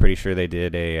too, and I'm pretty sure they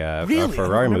did a Really? I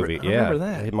Ferrari remember- movie. I remember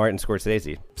that. Martin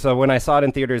Scorsese. So when I saw it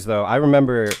in theaters, though, I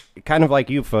remember kind of like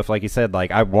you, Foof, like you said,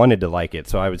 like I wanted to like it,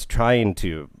 so I was trying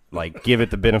to like give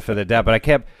it the benefit of the doubt, but I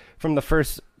kept from the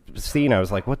first scene, I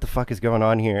was like, "What the fuck is going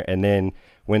on here?" And then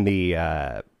when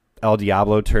the El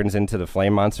Diablo turns into the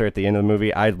flame monster at the end of the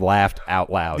movie, I laughed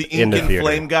out loud the in the Incan theater.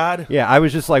 flame god. Yeah, I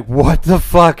was just like, "What the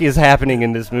fuck is happening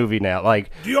in this movie now?" Like,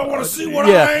 Do y'all want to see what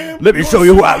yeah, I am? let me You show wanna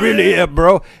you see who what I really am,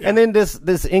 bro. And then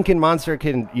this Incan monster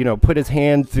can, put his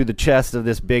hand through the chest of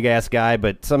this big ass guy,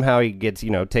 but somehow he gets,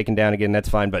 taken down again. That's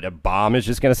fine. But a bomb is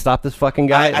just gonna stop this fucking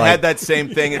guy. I had that same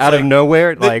thing. It's out of like,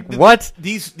 nowhere. What?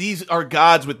 These are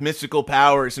gods with mystical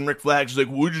powers, and Rick Flag's like,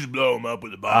 we'll just blow him up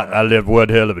with a bomb. I left one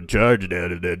hell of a charge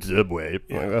down in that subway.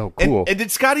 Like, oh, cool. And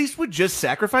did Scott Eastwood just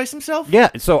sacrifice himself? Yeah.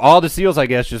 So all the SEALs, I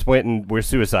guess, just went and were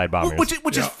suicide bombers.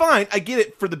 Which is fine. I get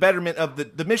it for the betterment of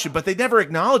the mission, but they never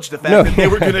acknowledged the fact that they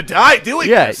were going to die doing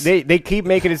yeah, this. they keep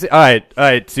making it. All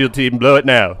right, SEAL team, blow it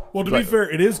now. Well, to be fair,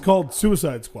 it is called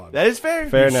Suicide Squad. That is fair.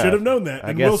 Fair You enough. should have known that. I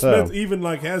And guess Will Smith so. even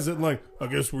has it I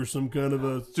guess we're some kind of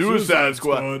a Suicide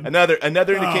Squad. Another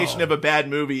indication of a bad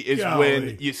movie is when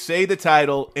Golly. you say the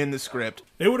title in the script.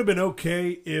 It would have been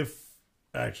okay if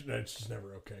actually it's just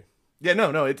never okay. Yeah,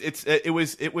 no, it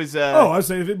was. Oh, I was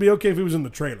saying it'd be okay if it was in the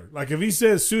trailer. Like if he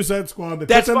says Suicide Squad, they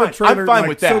That's put that in the fine. I'm trailer. fine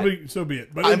with that. So be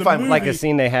it. But I'm in the fine with movie, Like a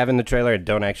scene they have in the trailer and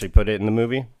don't actually put it in the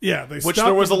movie. yeah, they which stopped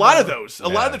there was at a the lot of bottom. those. A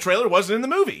lot of the trailer wasn't in the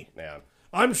movie. Yeah.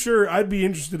 I'm sure I'd be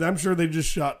interested. I'm sure they just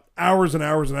shot hours and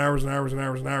hours and hours and hours and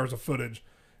hours and hours of footage,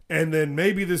 and then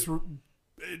maybe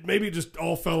it just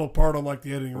all fell apart on the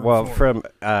editing room Well, floor. from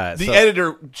The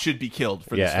editor should be killed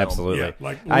for yeah, this film. absolutely.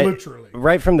 Yeah, literally.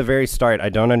 Right from the very start, I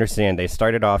don't understand. They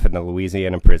started off in the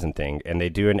Louisiana prison thing, and they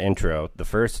do an intro, the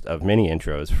first of many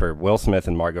intros for Will Smith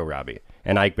and Margot Robbie,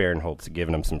 and Ike Barinholtz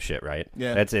giving them some shit, right?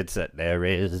 Yeah. It's there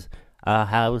is a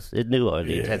house in New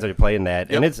Orleans. As they're playing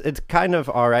that, and it's kind of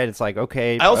all right. It's like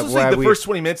okay. I also why think the we- first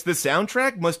 20 minutes, the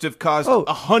soundtrack must have cost Oh.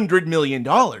 $100 million.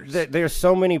 There's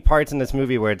so many parts in this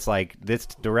movie where it's like this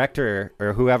director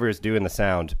or whoever is doing the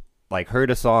sound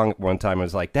heard a song one time and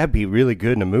was like, that'd be really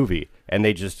good in a movie, and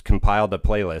they just compiled a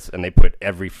playlist and they put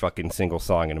every fucking single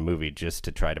song in a movie just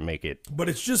to try to make it. But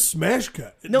it's just smash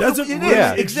cut. It No, doesn't it really,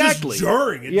 is, it's exactly. just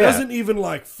jarring. It Yeah. doesn't even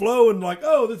flow and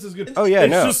oh, this is good. Oh, yeah,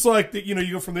 it's no. just like that. You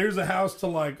go from there's a house to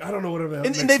I don't know whatever.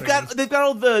 And they've got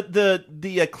all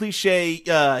the cliche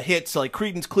hits like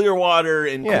Creedence Clearwater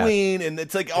and Yeah. Queen, and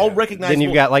it's all recognizable. Then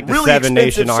you've got the really Seven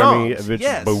expensive Nation Army, songs. which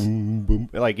Yes. boom, boom.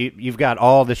 You've got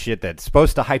all the shit that's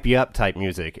supposed to hype you up type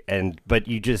music, but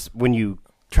you just when you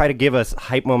try to give us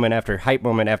hype moment after hype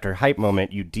moment after hype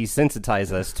moment, you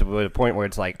desensitize us to a point where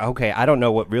it's like, okay, I don't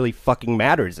know what really fucking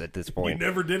matters at this You point.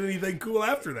 never did anything cool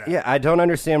after that. Yeah, I don't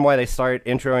understand why they start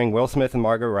introing Will Smith and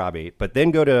Margot Robbie, but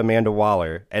then go to Amanda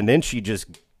Waller, and then she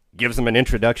just gives them an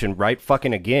introduction right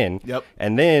fucking again. Yep.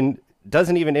 And then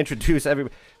doesn't even introduce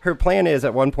everybody. Her plan is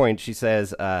at one point she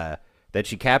says that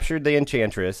she captured the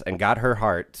Enchantress and got her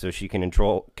heart so she can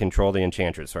control the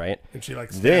Enchantress, right? And she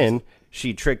stabs then him.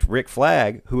 she tricked Rick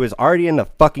Flag, who is already in the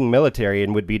fucking military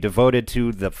and would be devoted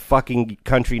to the fucking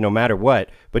country no matter what.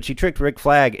 But she tricked Rick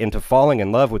Flag into falling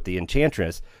in love with the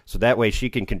Enchantress, so that way she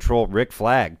can control Rick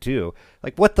Flag too.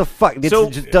 What the fuck? It So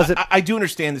just doesn't. I do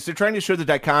understand this. They're trying to show the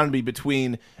dichotomy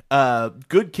between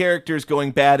good characters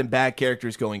going bad and bad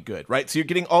characters going good, right? So you're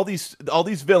getting all these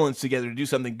villains together to do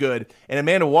something good, and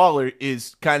Amanda Waller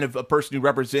is kind of a person who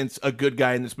represents a good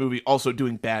guy in this movie, also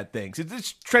doing bad things.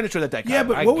 It's trying to show that dichotomy. Yeah,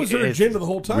 but what was her it's agenda the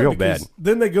whole time? real Because bad.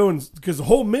 Then they go because the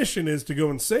whole mission is to go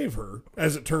and save her,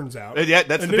 as it turns out. Yeah,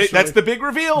 that's Initially. the big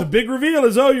reveal. The big reveal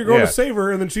is, you're going Yeah. to save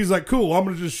her, and then she's like, cool, I'm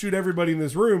going to just shoot everybody in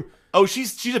this room. Oh,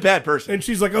 she's a bad person. And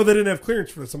she's like, oh, they didn't have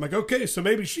clearance for this. I'm like, okay, so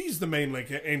maybe she's the main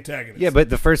antagonist. Yeah, but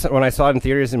the first when I saw it in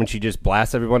theaters and when she just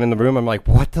blasts everyone in the room, I'm like,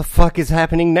 what the fuck is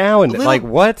happening now? And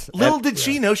what? Little did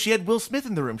she know she had Will Smith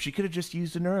in the room. She could have just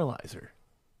used a neuralizer.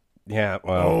 Yeah,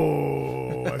 well.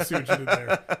 Oh, I see what you did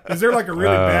there. Is there a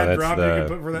really bad that's drop you can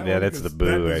put for that one? Yeah, that's the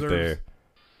Because boo that right deserves- there.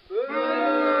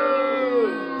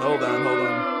 Hold on.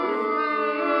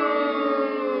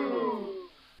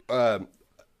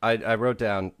 I wrote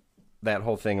down that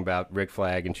whole thing about Rick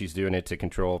Flag, and she's doing it to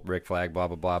control Rick Flag, blah,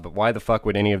 blah, blah. But why the fuck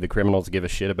would any of the criminals give a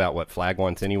shit about what Flag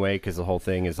wants anyway? Because the whole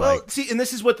thing is Well, like... see, and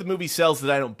this is what the movie sells that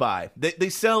I don't buy. They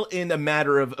sell in a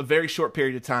matter of a very short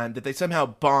period of time that they somehow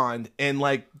bond and,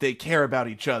 like, they care about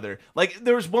each other. Like,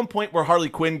 there was one point where Harley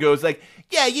Quinn goes, like,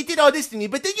 yeah, you did all this to me,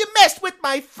 but then you messed with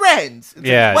my friends. It's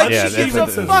Yeah, like, why yeah, she gives a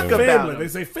that's what fuck this is. about Family. them? They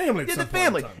say family. At Yeah, some the point in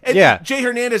family. time. And Yeah. Jay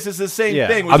Hernandez is the same Yeah,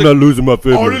 thing. I'm not losing my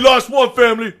family. I already lost one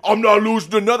family. I'm not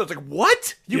losing another. It's like,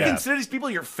 what? You Yeah. consider these people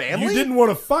your family? You didn't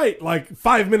want to fight like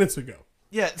 5 minutes ago.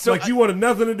 Yeah, so Like you wanted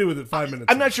nothing to do with it 5 minutes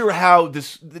I'm ago. not sure how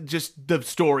just the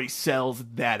story sells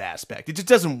that aspect. It just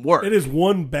doesn't work. It is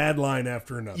one bad line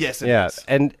after another. Yes, it Yeah, is.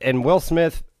 and Will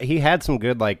Smith, he had some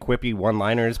good, like, quippy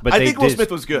one-liners, but I they think Will did-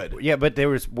 Smith was good. Yeah, but there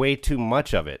was way too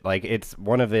much of it. Like, it's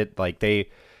one of it, like, they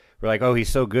were like, oh, he's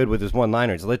so good with his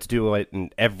one-liners. Let's do it in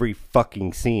every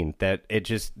fucking scene. That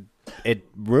it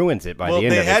ruins it by Well, the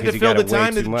end they of it. had to 'cause you fill got the way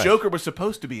time too that much. Joker was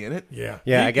supposed to be in it. Yeah.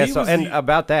 Yeah, He- I guess he so. was And the-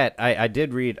 about that, I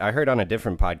did read, I heard on a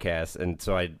different podcast, and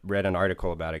so I read an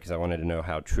article about it because I wanted to know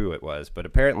how true it was. But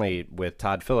apparently, with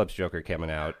Todd Phillips' Joker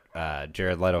coming out,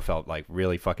 Jared Leto felt like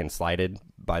really fucking slighted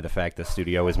by the fact the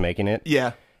studio was making it.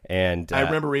 Yeah, And I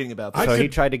remember reading about that. so he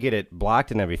tried to get it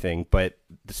blocked and everything, but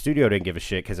the studio didn't give a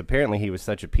shit because apparently he was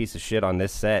such a piece of shit on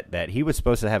this set that he was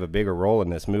supposed to have a bigger role in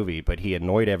this movie, but he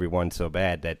annoyed everyone so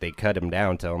bad that they cut him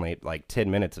down to only like 10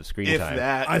 minutes of screen If time.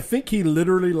 that, I think he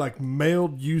literally like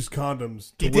mailed used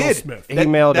condoms to he Will did. Smith. He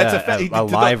mailed that's a fact. He did a to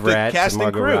the- live the rat to cast and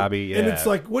Margot crew. Robbie. Yeah. And it's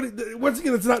like, once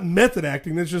again, it's not method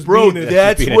acting. That's just bro, being a,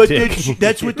 that's being a what dick.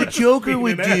 that's what the Joker being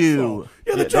would an do. asshole.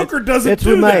 Yeah, the Joker doesn't That's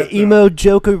do what my that, though. emo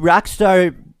Joker rock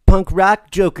star punk rock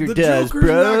Joker The does, Joker's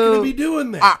bro. not going to be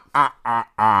doing that.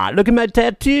 Look at my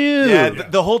tattoo. Yeah,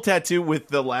 the whole tattoo with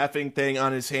the laughing thing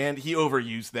on his hand, he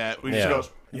overused that. He just Yeah. goes,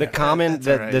 The Common, that's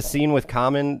all right. the scene with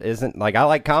Common isn't like I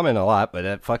like Common a lot, but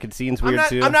that fucking scene's weird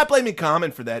too. I'm not blaming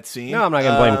Common for that scene. No, I'm not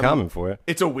gonna blame Common for it.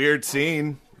 It's a weird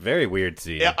scene. Very weird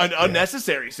scene. Yeah, an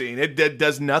unnecessary scene. It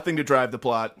does nothing to drive the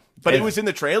plot. But it was in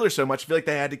the trailer so much, I feel like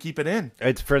they had to keep it in.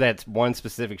 It's for that one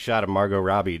specific shot of Margot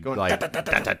Robbie. Like,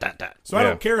 So I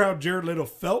don't care how Jared Leto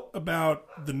felt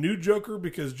about the new Joker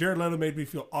because Jared Leto made me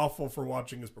feel awful for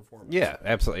watching his performance. yeah,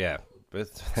 absolutely, yeah.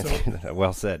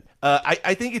 Well said.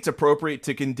 I think it's appropriate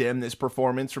to condemn this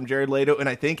performance from Jared Leto, and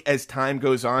I think as time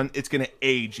goes on, it's going to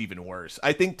age even worse.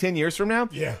 I think 10 years from now,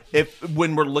 Yeah.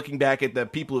 when we're looking back at the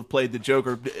people who've played the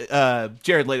Joker,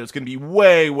 Jared Leto's going to be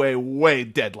way, way, way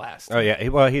dead last. Oh yeah,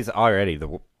 well he's already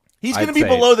the. He's I'd going to be say-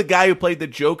 below the guy who played the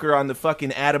Joker on the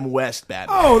fucking Adam West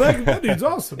Batman. Oh, that dude's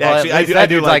awesome. Yeah, actually, at least I that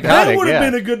do dude's like That iconic, would have yeah.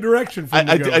 been a good direction for him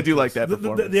I to do- go I do with like this. that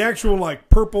performance. The actual like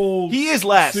purple. He is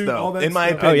last, suit, though, all that in my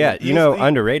stuff. opinion. Oh yeah, He's you know, the-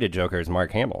 underrated Joker is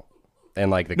Mark Hamill, and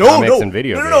like the No, comics no, and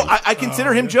video no, games. no, no. I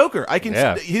consider him Joker. I can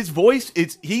Yeah. his voice.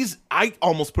 I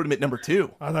almost put him at number 2.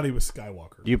 I thought he was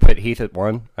Skywalker. You put Heath at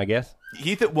 1, I guess.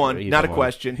 Heath at 1, Heath not at a 1.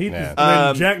 question. He Yeah. and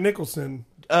then Jack Nicholson.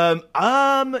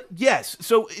 Yes.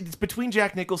 So it's between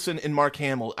Jack Nicholson and Mark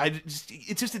Hamill. It's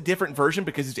just a different version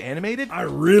because it's animated. I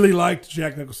really liked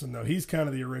Jack Nicholson though. He's kind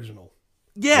of the original.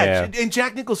 Yeah, Yeah. and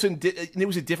Jack Nicholson did. And it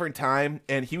was a different time,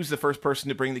 and he was the first person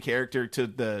to bring the character to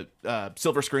the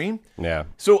silver screen. Yeah.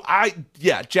 So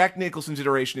Jack Nicholson's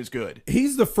iteration is good.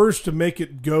 He's the first to make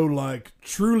it go like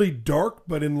truly dark,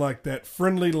 but in like that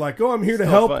friendly, like, oh, I'm here to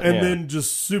help, fun, and yeah. then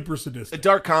just super A sadistic.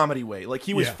 dark comedy way. Like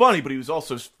he was Yeah. funny, but he was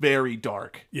also very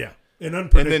dark. Yeah, and And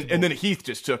unpredictable. then Heath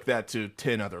just took that to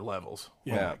 10 other levels.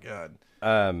 Yeah. Oh my god.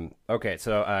 Okay,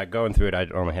 so going through it, I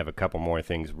only have a couple more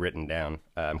things written down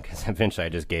because eventually I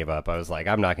just gave up. I was like,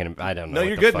 I don't know No, what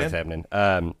you're the good, fuck's man.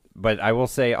 happening. But I will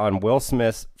say on Will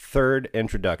Smith's third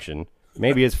introduction,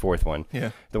 maybe his fourth one,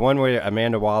 Yeah. the one where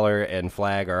Amanda Waller and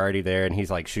Flag are already there and he's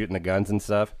like shooting the guns and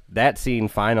stuff, that scene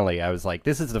finally, I was like,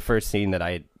 this is the first scene that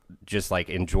I just like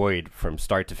enjoyed from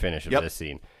start to finish of Yep. this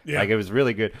scene. Yeah. Like it was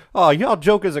really good. Oh, y'all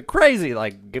jokers are crazy!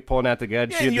 Like pulling out the gun,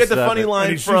 Yeah, shooting and you had the stuff. funny and line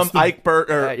he from shoots the- Ike Burt.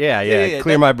 Yeah.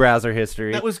 Clear that, my browser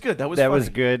history. That was good. That was that funny. was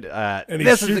good. And he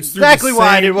This is shoots through exactly the why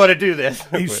I same- didn't want to do this.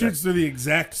 he shoots through the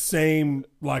exact same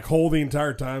like hole the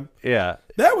entire time. Yeah.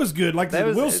 That was good. Like That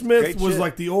was- Will it's Smith great was shit.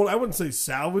 like the old. I wouldn't say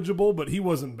salvageable, but he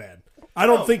wasn't bad. I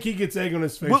don't think he gets egg on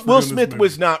his face. Will for doing this Smith movie.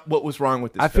 was not what was wrong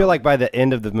with this I film. feel like by the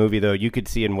end of the movie, though, you could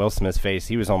see in Will Smith's face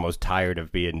he was almost tired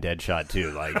of being Deadshot too.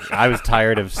 Like I was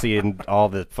tired of seeing all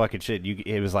the fucking shit.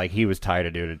 It was like he was tired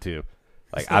of doing it too.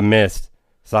 Like I missed.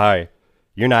 Sorry,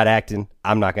 you're not acting.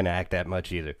 I'm not going to act that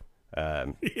much either.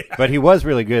 But he was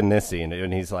really good in this scene,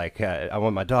 and he's like, "I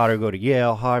want my daughter to go to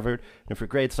Yale, Harvard, and if her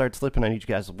grades start slipping, I need you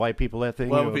guys to white people that thing."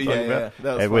 Well, you know what I'm yeah, talking yeah, about?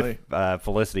 that was and with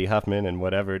Felicity Huffman and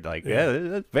whatever, like, yeah,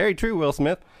 that's very true, Will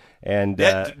Smith. And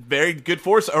very good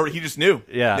force, or he just knew.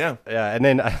 yeah. And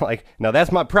then I like, now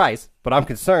that's my price, but I'm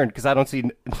concerned because I don't see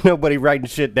nobody writing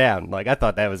shit down. Like, I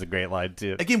thought that was a great line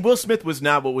too. Again, Will Smith was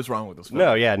not what was wrong with this film.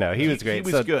 No, he was great. He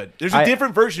was So good. There's a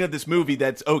different version of this movie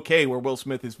that's okay, where Will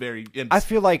Smith is very. I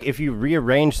feel like if you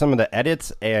rearrange some of the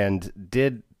edits and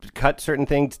did cut certain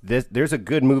things, there's a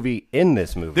good movie in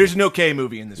this movie. There's an okay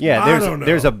movie in this movie. Yeah, I don't know.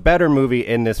 there's a better movie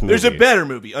in this movie. There's a better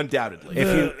movie, undoubtedly.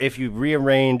 If you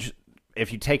rearrange,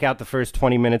 if you take out the first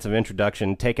 20 minutes of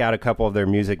introduction, take out a couple of their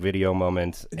music video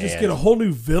moments, Just and get a whole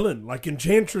new villain. Like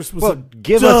Enchantress was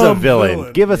give us a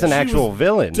villain. Give us an She actual was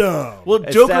villain. Dumb. Well,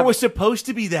 Joker was supposed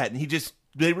to be that, and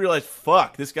they realized,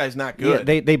 fuck, this guy's not good.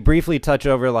 Yeah, they briefly touch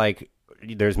over, like,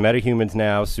 there's metahumans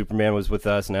now. Superman was with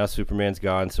us. Now Superman's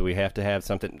gone, so we have to have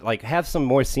something. Like, have some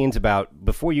more scenes about,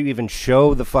 before you even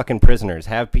show the fucking prisoners,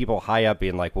 have people high up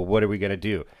being like, well, what are we going to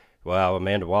do? Well,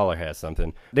 Amanda Waller has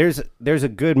something. There's a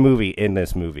good movie in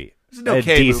this movie. There's an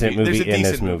okay a decent movie. movie, There's a in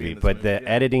decent this movie movie. in this But movie, the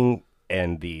editing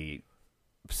and the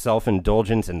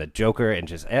self-indulgence and the Joker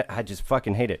and I just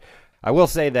fucking hate it. I will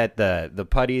say that the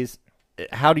putties,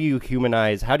 how do you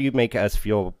humanize, how do you make us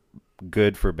feel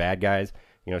good for bad guys?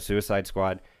 You know, Suicide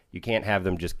Squad, you can't have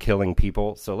them just killing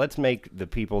people. So let's make the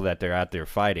people that they're out there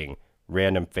fighting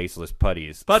random faceless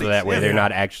putties, so that way they're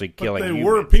not actually killing But they humans.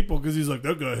 were people because he's like,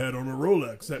 that guy had on a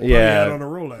Rolex. That putty had on a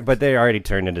Rolex. But they already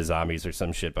turned into zombies or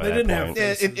some shit by They that didn't have point.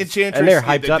 faces. Enchantress, And they're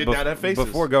hyped they up did not have faces.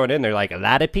 before going in. They're like, a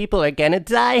lot of people are gonna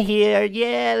die here.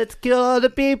 Yeah, let's kill all the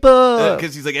people.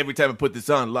 Because he's like, every time I put this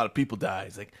on, a lot of people die.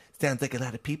 He's like, sounds like a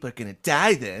lot of people are going to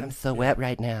die then. I'm so wet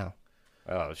right now.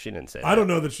 Oh, she didn't say that. I don't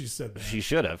know that she said that. She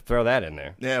should have. Throw that in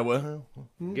there. Yeah, well.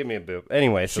 Give me a boop.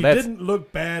 Anyway, so She that's... didn't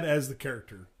look bad as the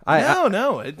character.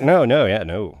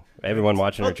 No. Everyone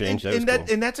watching her change.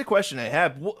 And that's a question I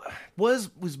have. Was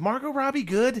Margot Robbie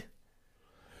good?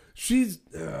 She's...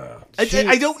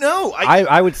 I don't know.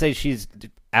 I would say she's,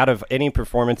 out of any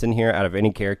performance in here, out of any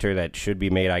character that should be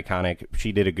made iconic,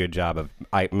 she did a good job of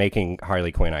making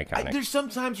Harley Quinn iconic. There's some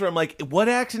times where I'm like, what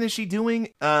accent is she doing?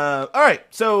 All right,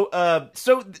 so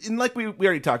and like we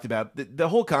already talked about, the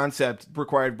whole concept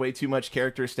required way too much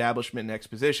character establishment and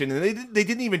exposition, and they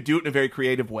didn't even do it in a very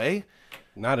creative way.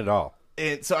 Not at all.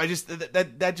 And so I just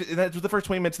that was the first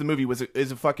 20 minutes of the movie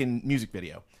is a fucking music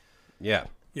video. Yeah.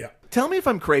 Yeah. Tell me if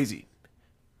I'm crazy.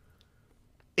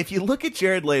 If you look at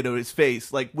Jared Leto's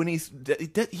face, like when he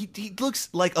looks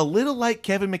like a little like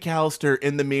Kevin McAllister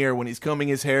in the mirror when he's combing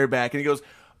his hair back, and he goes,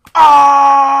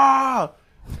 ah,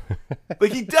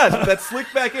 like he does with that slick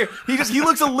back hair. He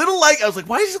looks a little like, I was like,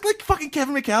 why does he look like fucking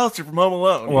Kevin McAllister from Home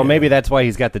Alone? Well, maybe that's why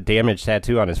he's got the damage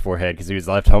tattoo on his forehead, because he was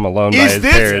left home alone by Is his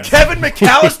this parents. Kevin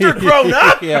McAllister grown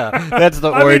up? Yeah, that's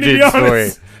the I mean, origin to be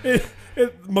story. honest,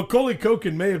 Macaulay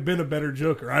Culkin may have been a better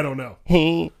Joker. I don't know.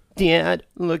 Hey, Dad,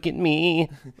 look at me.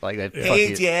 Like that.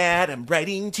 Hey, Dad, I'm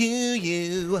writing to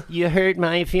you You hurt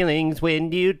my feelings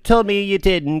when you told me you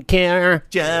didn't care.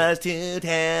 just to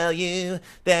tell you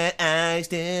that I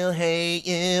still hate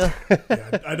you.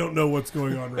 Yeah, I don't know what's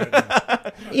going on right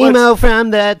now. Emo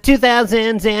from the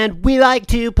 2000s, and we like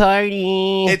to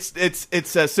party.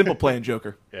 It's a Simple Plan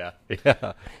Joker. Yeah.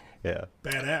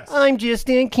 Badass. I'm just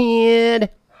a kid.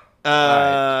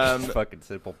 Um, Fucking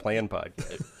Simple Plan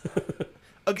podcast.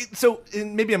 Okay, so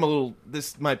and maybe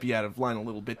this might be out of line a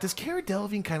little bit. Does Cara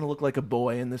Delevingne kind of look like a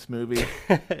boy in this movie?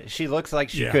 She looks like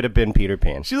she Yeah. could have been Peter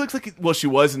Pan. She looks like, she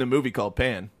was in a movie called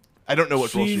Pan. I don't know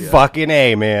what role she She's had. Fucking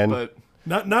A, man. But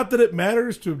Not that it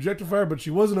matters to objectify her, but she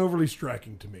wasn't overly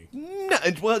striking to me. no,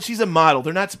 well, she's a model.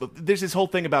 They're not. There's this whole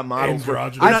thing about models. where-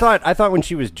 Androgynous. I thought when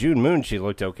she was June Moon she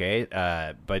looked okay,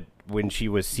 but when she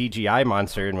was CGI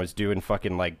monster and was doing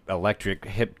fucking like electric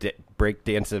hip break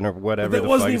dancing or whatever, But that the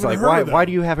wasn't fuck, it's even like her, though. why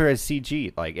do you have her as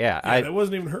CG? Like, That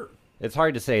wasn't even her. it's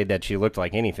hard to say that she looked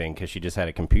like anything because she just had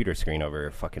a computer screen over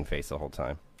her fucking face the whole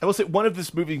time. I will say one of the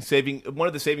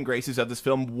saving graces of this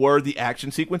film were the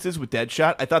action sequences with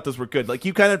Deadshot. I thought those were good. Like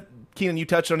Keenan, you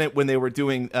touched on it when they were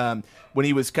doing when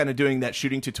he was kind of doing that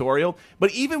shooting tutorial.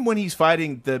 But even when he's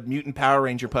fighting the mutant Power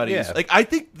Ranger putties, Yeah. like I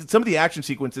think that some of the action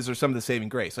sequences are some of the saving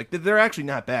grace. Like they're actually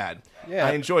not bad. Yeah.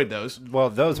 I enjoyed those. Well,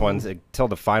 those ones until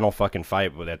the final fucking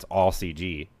fight, where that's all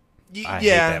CG. I hate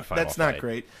Yeah, that final that's not fight.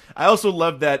 great. I also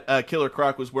love that Killer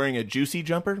Croc was wearing a Juicy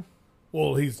jumper.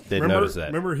 Well, notice that.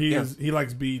 Remember, he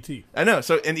likes BET. I know.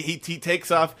 So and he takes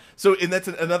off. So and that's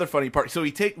another funny part. So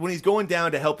when he's going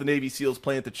down to help the Navy SEALs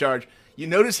plant the charge, you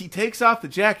notice he takes off the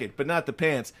jacket but not the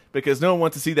pants because no one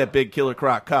wants to see that big Killer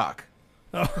Croc cock.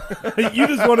 You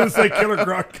just wanted to say Killer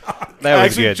Croc cock. That I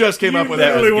was actually good. just came up with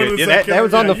that. literally Was wanted good. to Yeah, say that Killer-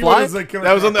 was on the you wanted to fly? say Killer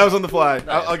That was on Croc. the fly.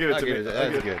 I'll give it to me.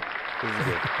 That's good. This is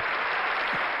good.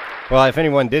 Well, if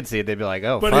anyone did see it, they'd be like,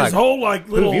 "Oh, But fuck. his whole like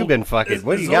Who little have you been fucking?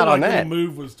 What do his you got whole, on like, that?" little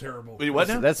move was terrible. Wait, what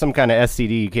now? That's some kind of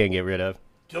STD you can't get rid of.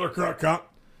 Killer Croc Cop.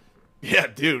 Yeah,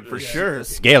 dude, for sure.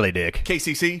 Scaly dick.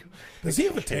 KCC? Does he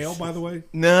have a tail? By the way,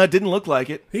 No, it didn't look like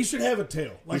it. he should have a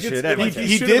tail. Like should it's, have a like, tail.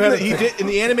 He should did. have had a He tail. did in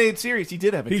the animated series. He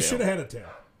did have a He tail. should have had a tail.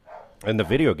 In the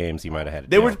video games, he might have had.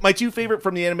 They were my two favorite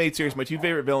from the animated series. My two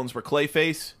favorite villains were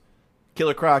Clayface,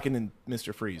 Killer Croc, and then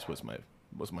Mr. Freeze was my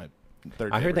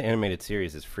third. I heard the favorite. animated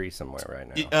series is free somewhere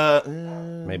right now.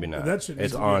 Maybe not. That should-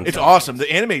 it's on. It's awesome.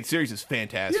 The animated series is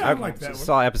fantastic. Yeah, I like that one.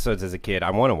 Saw episodes as a kid.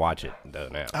 I want to watch it though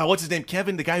now. What's his name?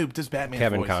 Kevin, the guy who does Batman.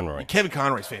 Kevin voice. Conroy. Kevin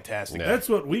Conroy's fantastic. Yeah. That's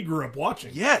what we grew up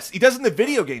watching. Yes, he does it in the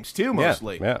video games too,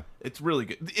 mostly. yeah. It's really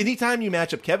good. Anytime you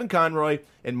match up Kevin Conroy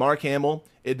and Mark Hamill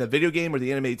in the video game or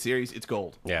the animated series, it's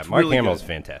gold. Yeah, It's Mark really Hamill's good.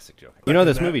 fantastic Joker. You know,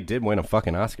 this that- movie did win a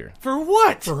fucking Oscar. For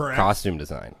what? For her act. Costume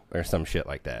design or some shit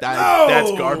like that. That's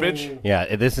garbage.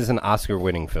 Yeah, this is an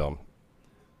Oscar-winning film.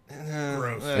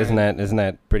 Gross. Isn't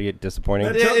that pretty disappointing?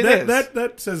 That, Yeah, it is.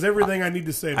 that says everything I need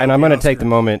to say. About And I'm the going to take Oscar. the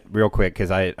moment real quick because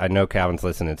I know Calvin's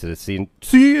listening to this scene.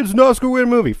 See, it's an Oscar-winning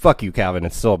movie. Fuck you, Calvin.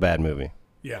 It's still a bad movie.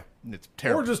 Yeah. It's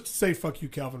terrible. Or just say fuck you,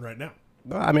 Calvin, right now.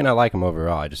 Well, I mean, I like him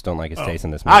overall. I just don't like his taste in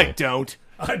this movie. I don't.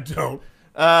 I don't.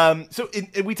 So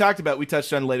we touched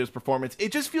on Leto's performance.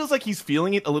 It just feels like he's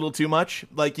feeling it a little too much.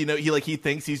 Like, you know, he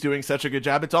thinks he's doing such a good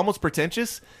job. It's almost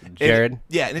pretentious. Jared? And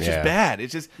it's Yeah. just bad.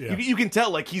 It's just Yeah. you can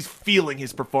tell like he's feeling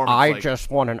his performance. like,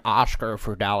 just won an Oscar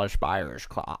for Dallas Buyers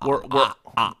Club.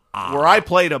 where I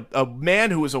played a man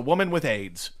who was a woman with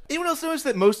AIDS. Anyone else notice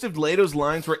that most of Leto's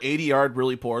lines were ADR'd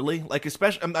really poorly? Like,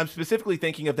 especially, I'm specifically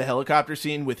thinking of the helicopter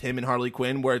scene with him and Harley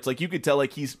Quinn, where it's like you could tell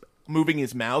like he's moving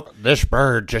his mouth. This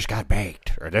bird just got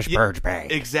baked, or this bird's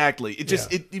baked. Exactly. It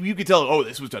just you could tell. Oh,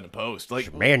 this was done in post.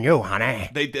 Like Me and you, honey.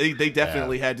 they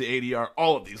definitely had to ADR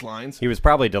all of these lines. He was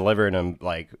probably delivering them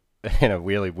like in a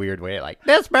really weird way, like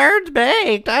this bird's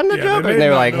baked. I'm the Yeah, Joker. they And they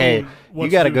were may like, not "Hey, know what you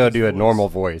to got to do go with do his a voice. normal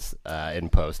voice in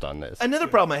post on this." Another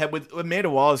problem I had with Amanda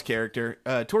Waller's character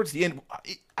towards the end,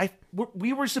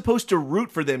 we were supposed to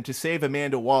root for them to save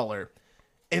Amanda Waller,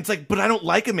 and it's like, but I don't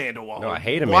like Amanda Waller. No, I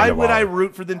hate Why Amanda would I Waller.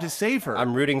 root for them to save her?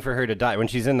 I'm rooting for her to die. When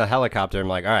she's in the helicopter, I'm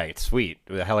like, all right, sweet.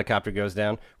 The helicopter goes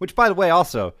down. Which, by the way,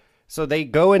 also, so they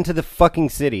go into the fucking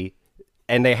city,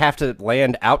 and they have to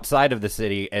land outside of the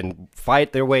city and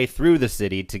fight their way through the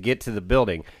city to get to the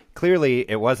building. Clearly,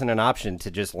 it wasn't an option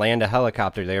to just land a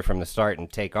helicopter there from the start and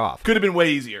take off. Could have been way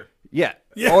easier. Yeah.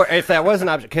 Yeah. Or if that was an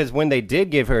option, because when they did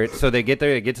give her, so they get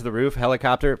there, they get to the roof,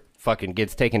 helicopter fucking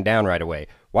gets taken down right away.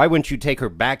 Why wouldn't you take her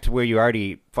back to where you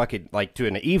already fucking, like, to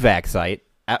an evac site?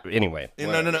 Anyway. No,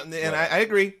 whatever. and I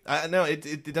agree. No,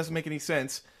 it doesn't make any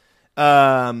sense.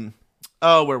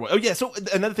 So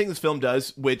another thing this film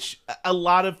does, which a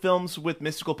lot of films with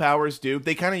mystical powers do,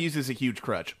 they kind of use as a huge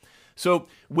crutch. So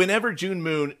whenever June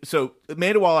Moon, so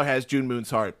Amanda Waller has June Moon's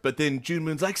heart, but then June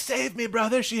Moon's like, "Save me,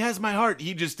 brother, she has my heart."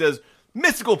 He just does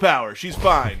mystical power. She's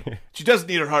fine. She doesn't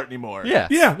need her heart anymore. Yeah.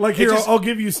 Yeah, like here, just- I'll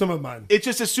give you some of mine. It's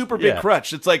just a super big Yeah.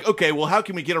 crutch. It's like, okay, well, how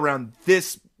can we get around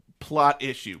this plot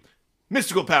issue?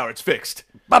 Mystical power, it's fixed.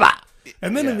 Bye-bye.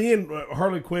 And then in the end,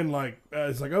 Harley Quinn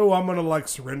is like, "Oh, I'm gonna like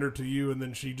surrender to you," and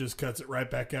then she just cuts it right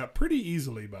back out pretty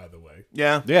easily. By the way,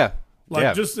 Yeah. Yeah. like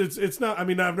yeah. just it's not. I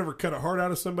mean, I've never cut a heart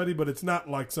out of somebody, but it's not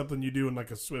like something you do in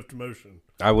like a swift motion.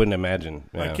 I wouldn't imagine.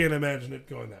 I Yeah. can't imagine it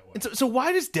going that way. So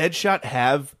why does Deadshot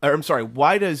have, or I'm sorry,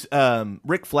 why does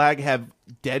Rick Flag have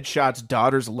Deadshot's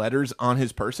daughter's letters on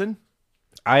his person?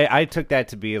 I took that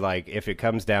to be like, if it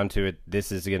comes down to it,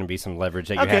 this is going to be some leverage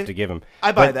that you Okay. have to give him.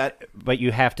 I buy that. But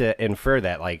you have to infer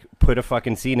that. Like, put a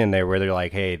fucking scene in there where they're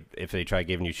like, hey, if they try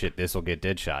giving you shit, this will get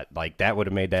Deadshot. Like, that would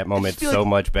have made that moment feel so like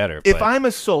much better. If but I'm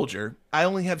a soldier, I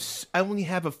only have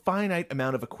a finite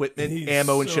amount of equipment, He's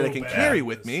ammo, and shit I so can bad carry at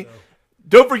with this, me. so.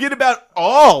 Don't forget about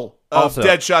all of Also-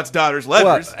 Deadshot's daughter's well,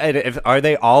 letters. and are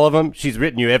they all of them? She's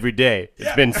written you every day.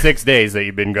 It's been 6 days that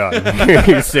you've been gone.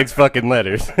 Here's 6 fucking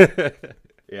letters.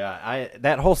 Yeah,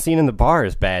 that whole scene in the bar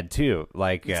is bad too.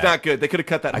 Like, It's not good. They could have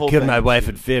cut that I whole killed thing. my wife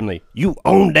and family. You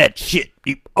own that shit.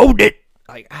 You owned it.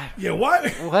 Like, Yeah, why?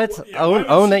 what? Yeah, why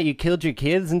own was- that you killed your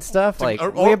kids and stuff? Like,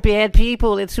 or- we're bad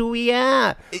people. It's who we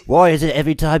are. Why is it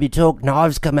every time you talk,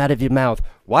 knives come out of your mouth?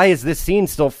 Why is this scene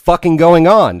still fucking going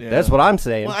on? That's what I'm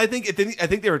saying. Well, I think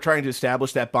they were trying to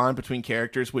establish that bond between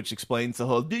characters, which explains the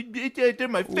whole. They're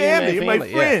my family, my my family,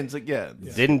 yeah. friends. Like, yeah.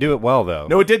 Didn't do it well, though.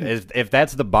 No, it didn't. If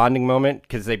that's the bonding moment,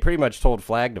 because they pretty much told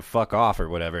Flag to fuck off or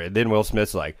whatever, and then Will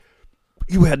Smith's like,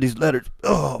 you had these letters.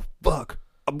 Oh, fuck.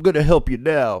 I'm going to help you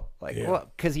now. Like,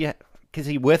 what? Because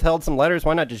he withheld some letters?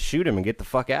 Why not just shoot him and get the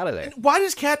fuck out of there? Why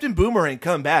does Captain Boomerang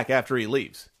come back after he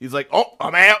leaves? He's like, "Oh,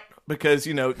 I'm out. because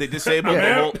they disable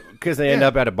the whole. Because they end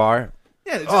up at a bar.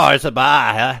 Yeah, it's Oh, it's a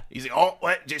bar, huh? he's like, oh,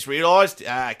 what? Just realized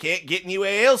I can't get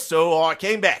anywhere else, so I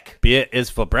came back. Beer is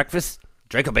for breakfast.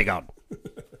 Drink a big on.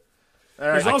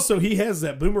 There's also he has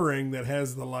that boomerang that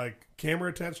has the like camera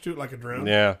attached to it, like a drone.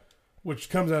 Yeah. Which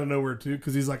comes out of nowhere too,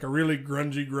 because he's like a really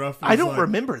grungy, gruff. I don't like,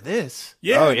 remember this.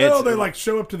 Yeah, Oh, no, it's- they like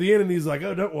show up to the end, and he's like,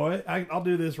 "Oh, don't worry, I'll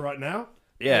do this right now."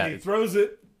 Yeah. and he throws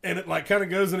it, and it like kind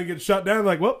of goes and it gets shot down.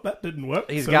 Like, well, that didn't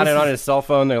work. He's So got this it on is- his cell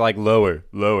phone. They're like, lower,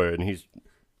 and he's...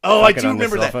 Oh, I Fucking do on the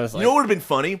remember cell that. phone, it's You know like- what would have been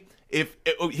funny?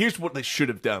 Here's what they should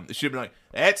have done. They should have been like,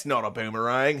 that's not a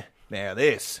boomerang. Now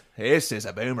this is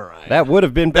a boomerang. That would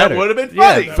have been better. That would have been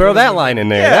funny. Yeah, throw that line in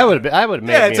there. Yeah. That would have. I would have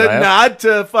made Yeah, me it's a laugh. nod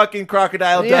to fucking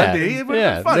Crocodile Dundee. It would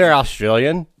have been funny. They're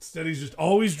Australian. Instead, he's just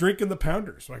always drinking the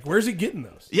pounders. Like, where's he getting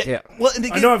those? Yeah. Well, and they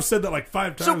I get, know I've said that like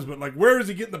 5 times, but like, where is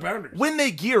he getting the pounders? when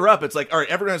they gear up, it's like, all right,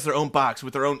 everyone has their own box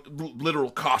with their own literal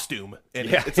costume. And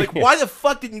Yeah. it's like, why the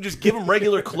fuck didn't you just give them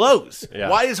regular clothes? Yeah.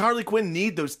 Why does Harley Quinn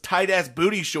need those tight ass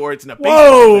booty shorts and a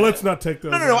Whoa, let's not take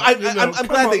those. No. out. I'm Come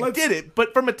glad on, they let's did it,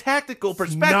 but from a tactical Not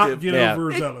perspective, get Yeah.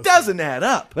 overzealous. it doesn't add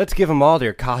up. Let's give them all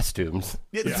their costumes.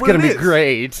 Yeah, that's It's what gonna it be is.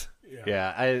 great.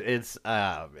 It's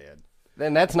man.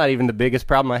 Then that's not even the biggest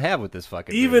problem I have with this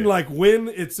fucking. Even movie. like when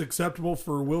it's acceptable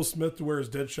for Will Smith to wear his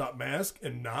Deadshot mask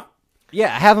and not. yeah,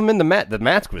 have him in the mask. The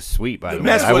mask was sweet, by the way.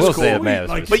 mask I was will say the cool. mask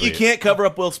Like, was But sweet. you can't cover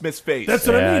up Will Smith's face. That's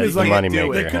what I Yeah, mean. Is it's like the money do it.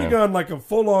 maker, they could have huh? gone like a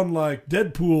full on like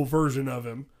Deadpool version of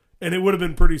him, and it would have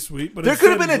been pretty sweet. But There could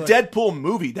have instead been a he's like, Deadpool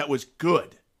movie that was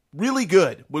good. Really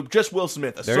good. With just Will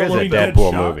Smith. There is solo a Deadpool.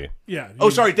 Deadpool Deadshot. movie. Yeah. Oh,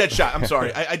 sorry, Deadshot. I'm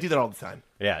sorry. I do that all the time.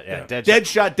 Yeah.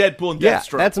 Deadshot, Deadpool, and Yeah,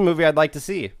 Deathstroke. that's a movie I'd like to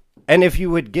see. And if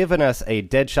you had given us a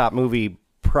Deadshot movie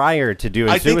prior to doing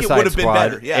I think it Suicide would have been Squad,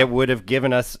 better, yeah. it would have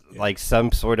given us like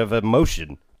some sort of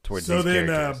emotion towards So these then,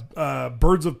 characters.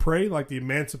 Birds of Prey, like the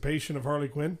emancipation of Harley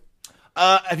Quinn.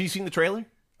 Have you seen the trailer?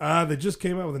 They just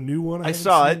came out with a new one. I haven't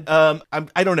saw seen. it.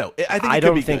 I don't know. I think I it could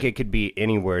don't be think good. it could be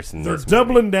any worse than They're this.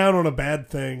 doubling down on a bad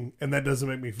thing, and that doesn't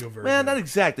make me feel very. Well, good. not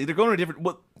exactly. They're going in a different.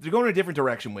 Well, they're going in a different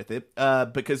direction with it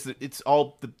because it's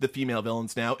all the female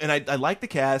villains now, and I like the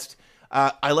cast.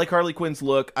 I like Harley Quinn's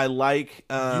look. I like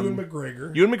Ewan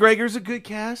McGregor. Ewan McGregor's a good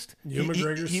cast. Ewan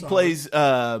McGregor's he solid. plays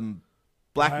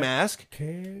Black Mask.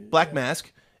 Can- Black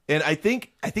Mask, and I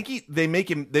think they made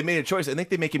a choice. I think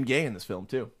they make him gay in this film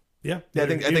too. Yeah, Yeah, I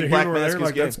think Either Black here or Mask there, is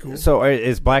like, gay. that's cool. So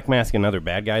is Black Mask another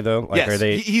bad guy though? Like, Yes, are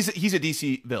they? he's a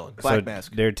DC villain. Black so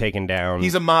Mask. They're taking down.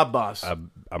 He's a mob boss.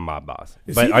 a mob boss.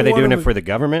 Is But he are the they one doing of it the- for the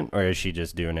government, or is she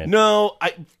just doing it No,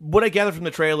 what I gather from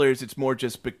the trailers, it's more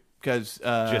just because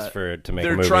just to make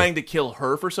they're a movie? trying to kill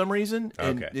her for some reason.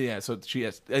 And, Okay. yeah, so she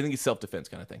has. I think it's self-defense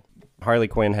kind of thing. Harley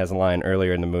Quinn has a line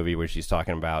earlier in the movie where she's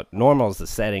talking about normal's the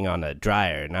setting on a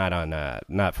dryer,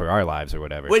 not for our lives or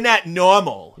whatever. We're not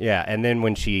normal. Yeah, and then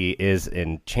when she is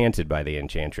enchanted by the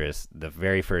Enchantress, the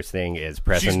very first thing is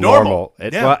pressing She's normal.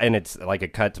 Yeah. Well, and it's like a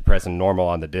cut to pressing normal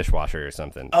on the dishwasher or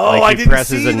something. Oh, like I he didn't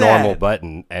presses see a normal that.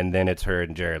 button, and then it's her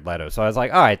and Jared Leto. So I was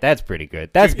like, all right, that's pretty good.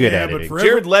 That's good Yeah, but editing. for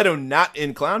Jared Leto not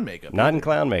in clown makeup. Not in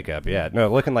clown makeup, yeah.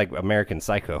 No, looking like American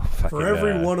Psycho. For fucking,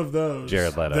 every one of those,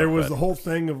 Jared Leto, there was but- the whole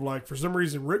thing of like, for some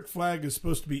reason, Rick Flag is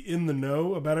supposed to be in the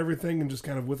know about everything and just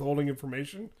kind of withholding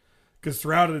information. Because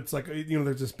throughout it, it's like,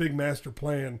 there's this big master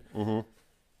plan. Mm-hmm.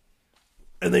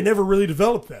 And they never really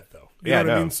developed that, though. You know what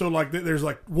I mean? So, like, there's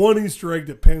like one Easter egg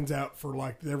that pans out for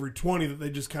like every 20 that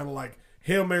they just kind of like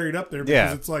Hail Married up there. Because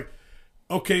Yeah. it's like,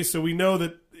 okay, so we know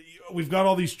that we've got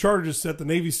all these charges set. The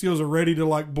Navy SEALs are ready to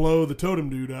like blow the totem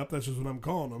dude up. That's just what I'm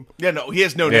calling them. Yeah, no, he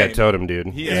has no Yeah, name. Totem Dude.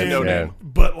 He has no yeah. name.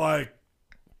 But like,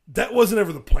 that wasn't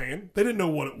ever the plan. They didn't know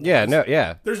what it was. Yeah, no,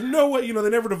 yeah. There's no way, they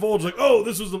never divulged like, oh,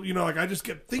 this was the, like I just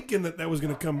kept thinking that was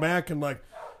going to come back and like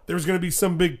there was going to be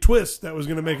some big twist that was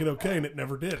going to make it okay, and it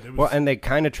never did. It was, Well, and they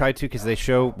kind of tried to because they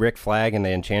show Rick Flag and the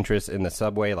Enchantress in the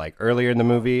subway like earlier in the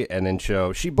movie, and then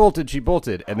show she bolted,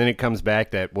 and then it comes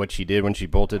back that what she did when she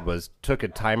bolted was took a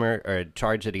timer or a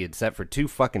charge that he had set for 2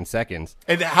 fucking seconds.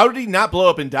 And how did he not blow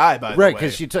up and die? By the Right, way,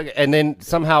 because she took, and then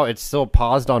somehow it's still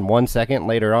paused on 1 second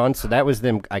later on. So that was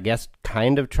them, I guess,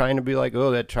 kind of trying to be like, oh,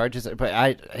 that charges,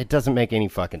 but it doesn't make any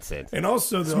fucking sense. and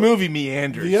also this movie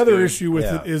meanders. the other dude. issue with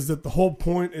Yeah. it is that the whole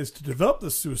point is to develop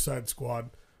the Suicide Squad,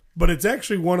 but it's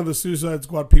actually one of the Suicide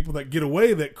Squad people that get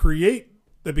away that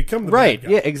become the Right, bad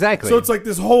guy. yeah, exactly. So it's like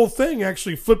this whole thing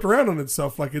actually flipped around on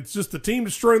itself. Like it's just the team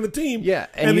destroying the team. Yeah,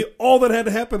 and, and all that had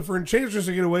to happen for Enchantress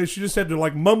to get away, she just had to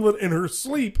like mumble it in her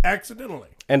sleep accidentally.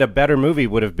 And a better movie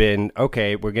would have been,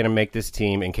 okay, we're going to make this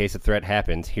team in case a threat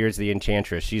happens. Here's the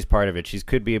Enchantress. She's part of it. She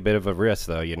could be a bit of a risk,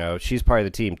 though, She's part of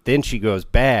the team. Then she goes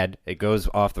bad. It goes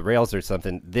off the rails or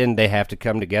something. Then they have to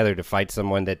come together to fight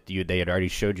someone that they had already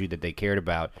showed you that they cared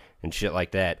about. and shit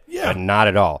like that. Yeah. But not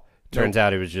at all. Turns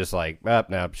out it was just like,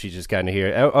 no, she's just kind of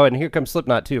here. Oh, and here comes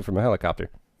Slipknot, too, from a helicopter.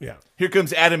 Yeah. Here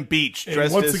comes Adam Beach And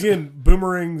dressed once as again,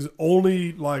 Boomerang's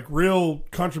only like real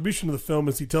contribution to the film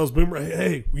is he tells Boomerang,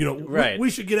 "Hey, Right. we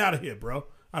should get out of here, bro."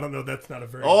 I don't know. That's not a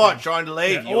very. Oh, I'm trying to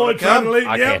leave. Yeah, You want to trying come? to leave.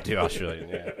 I Yep. can't do Australian.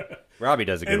 Yeah. Robbie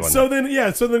does a good And one. so then,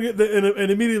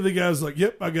 and immediately the guy's like,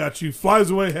 "Yep, I got you." Flies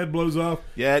away, head blows off.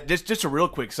 Yeah, just a real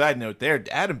quick side note there.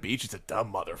 Adam Beach is a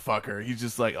dumb motherfucker. He's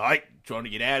just like, all right, trying to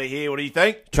get out of here. What do you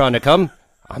think? Trying to come?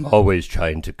 I'm always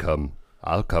trying to come.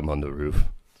 I'll come on the roof.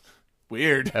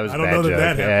 Weird. That was I a don't bad know that joke. that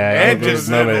happened. Yeah, And it was just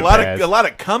a moment a of lot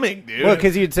past. of coming, dude. Well,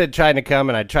 because you'd said trying to come,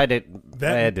 and I tried to.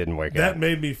 It didn't work That out.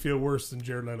 made me feel worse than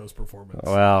Jared Leto's performance.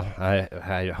 Well,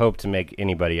 I hope to make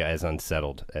anybody as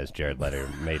unsettled as Jared Leto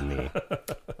made me.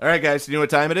 All right, guys, do you know what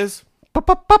time it is?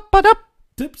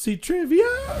 Tipsy trivia.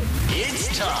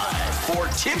 It's time for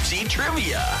Tipsy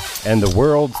Trivia. And the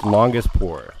world's longest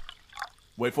pour.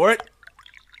 Wait for it.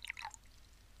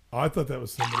 Oh, I thought that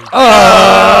was somebody.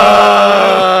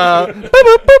 Oh,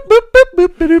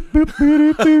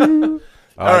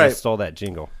 All I right. just stole that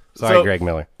jingle. Sorry, So- Greg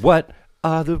Miller. What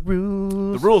are the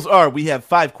rules? The rules are we have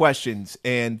 5 questions,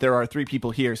 and there are 3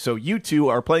 people here. So you two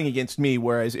are playing against me,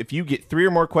 whereas if you get 3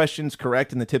 or more questions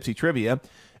correct in the Tipsy Trivia,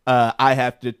 I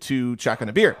have to shotgun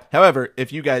a beer. However,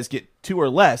 if you guys get 2 or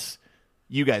less,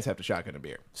 you guys have to shotgun a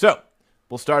beer. So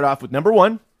we'll start off with number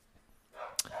 1.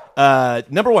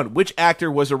 Number 1, which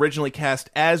actor was originally cast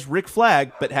as Rick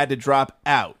Flag but had to drop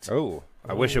out? Oh,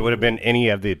 I wish it would have been any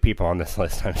of the people on this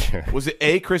list, I'm sure. Was it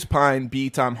A, Chris Pine, B,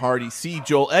 Tom Hardy, C,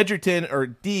 Joel Edgerton, or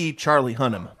D, Charlie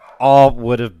Hunnam? All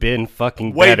would have been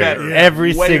fucking Way better. better.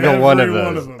 Every Way single better. one of Every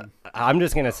one those. of them. I'm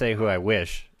just going to say who I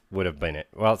wish would have been it.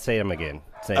 Well, say them again.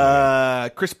 Say 'em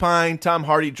again. Chris Pine, Tom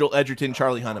Hardy, Joel Edgerton,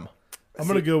 Charlie Hunnam. I'm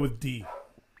gonna go with D.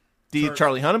 D,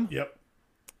 Charlie Hunnam? Yep.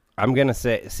 I'm going to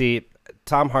say, see,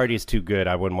 Tom Hardy's too good.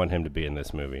 I wouldn't want him to be in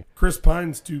this movie. Chris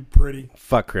Pine's too pretty.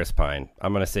 Fuck Chris Pine.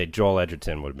 I'm going to say Joel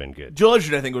Edgerton would have been good. Joel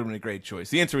Edgerton, I think, would have been a great choice.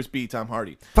 The answer was B, Tom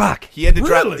Hardy. Fuck. He had to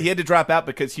drop. Really? He had to drop out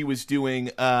because he was doing.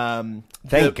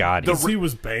 Thank God. the- He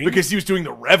was Bane. because he was doing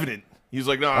the Revenant. He was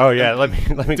like, no. Oh, yeah, let me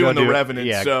go doing the do Revenant.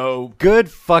 Yeah. So Good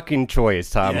fucking choice,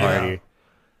 Tom Yeah. Hardy.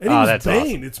 And he Oh, was that's Bane.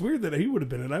 awesome. It's weird that he would have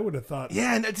been it. I would have thought.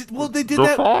 yeah, and well, they did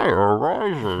that. Fire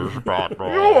rises,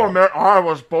 Batman. I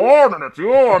was born in it.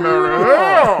 You are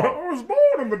I was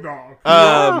born in the dark.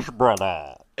 Yes,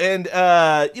 brother. And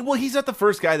well, he's not the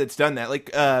first guy that's done that.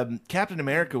 Like Captain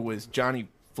America was Johnny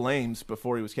Flames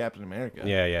before he was Captain America.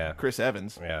 Yeah. Chris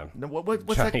Evans. Yeah. No, what's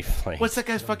Johnny that? Flames. What's that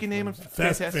guy's fucking name?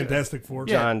 Fantastic Four.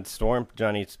 Yeah. John Storm,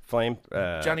 Johnny Flame.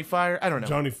 Johnny Fire. I don't know.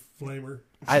 Johnny Flamer.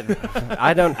 I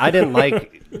didn't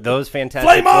like those Fantastic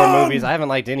Flame Four on! movies. I haven't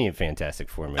liked any of Fantastic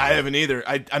Four movies. I haven't either.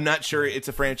 I'm not sure it's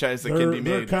a franchise that can be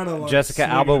They're made. kind of like Jessica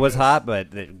swinging Alba a was miss. hot,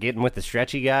 but getting with the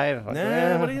stretchy guy. Like,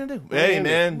 Nah, what are you gonna do? Hey,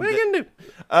 man. What are you gonna do?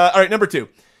 All right, number 2.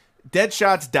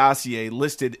 Deadshot's dossier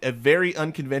listed a very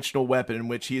unconventional weapon in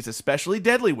which he is especially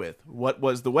deadly with. What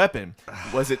was the weapon?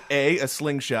 Was it A, a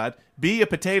slingshot, B, a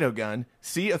potato gun,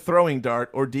 C, a throwing dart,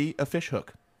 or D, a fish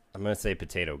hook? I'm gonna say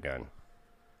potato gun.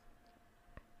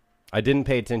 I didn't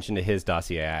pay attention to his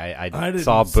dossier. I didn't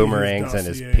saw see his boomerangs and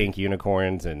his dossier. pink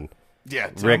unicorns, and Yeah.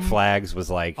 Rick Flags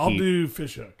was like, I'll do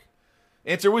fish hook.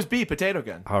 Answer was B, potato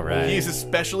gun. All right. He is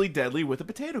especially deadly with a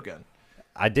potato gun.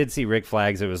 I did see Rick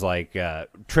Flags. It was like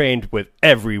trained with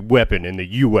every weapon in the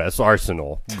U.S.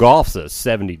 arsenal. Golf's a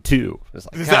 72. It was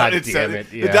like, God It's damn 70. it!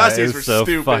 The Yeah, dossiers it's were so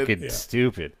stupid. fucking Yeah.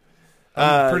 stupid.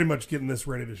 I'm pretty much getting this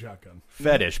ready to shotgun.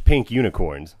 Fetish, pink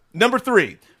unicorns. Number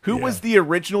 3. Who was the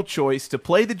original choice to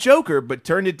play the Joker but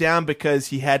turned it down because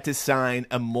he had to sign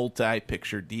a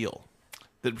multi-picture deal?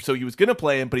 So he was going to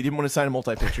play him, but he didn't want to sign a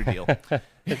multi-picture deal.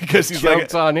 Because he's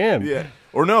Joke's like, on him. yeah.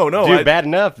 Or no. Dude, bad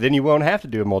enough. Then you won't have to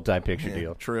do a multi-picture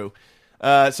deal. True.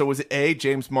 So was it A,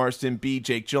 James Marsden, B,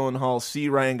 Jake Gyllenhaal, C,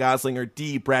 Ryan Gosling, or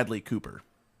D, Bradley Cooper?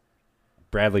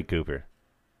 Bradley Cooper.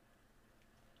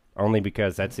 Only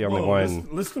because that's the only Whoa, one.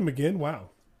 list them again. Wow.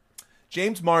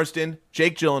 James Marsden,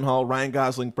 Jake Gyllenhaal, Ryan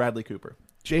Gosling, Bradley Cooper.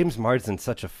 James Marsden's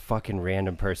such a fucking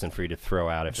random person for you to throw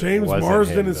out. If it James wasn't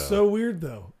Marsden him, is though. so weird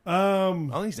though.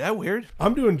 Oh, he's that weird?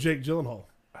 I'm doing Jake Gyllenhaal.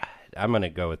 I'm gonna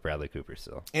go with Bradley Cooper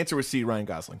still. Answer was C, Ryan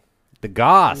Gosling. The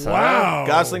Goss. Huh? Wow.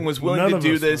 Gosling was willing None to of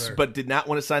do us were this, there. but did not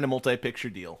want to sign a multi-picture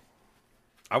deal.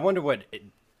 I wonder what.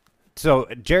 So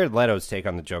Jared Leto's take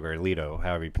on the Joker, Leto,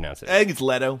 however you pronounce it. I think it's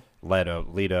Leto.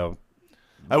 Leto.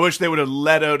 I wish they would have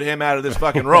Leto'd him out of this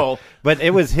fucking role. But it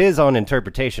was his own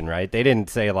interpretation, right? They didn't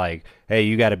say like, "Hey,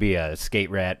 you got to be a skate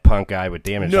rat punk guy with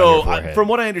damage on No, your forehead." from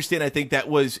what I understand, I think it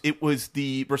was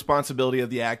the responsibility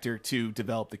of the actor to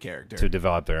develop the character. to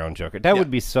develop their own Joker. That would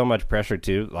be so much pressure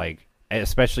too. Like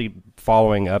especially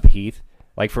following up Heath.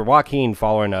 Like for Joaquin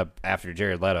following up after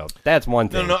Jared Leto, that's one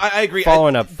thing. No, I agree.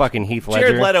 Following up fucking Heath Ledger.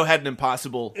 Jared Leto had an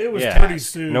impossible. It was Yeah. pretty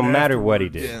soon. No matter what he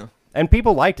afterwards. did. Yeah. And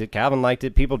people liked it. Calvin liked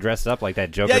it. People dressed up like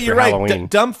that Joker Yeah, for you're right. Halloween.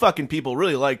 Dumb fucking people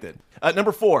really liked it.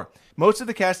 Number 4. Most of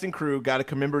the cast and crew got a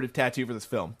commemorative tattoo for this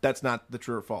film. That's not the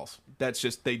true or false. That's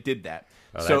just they did that.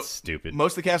 Oh, that's stupid.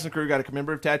 Most of the cast and crew got a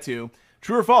commemorative tattoo.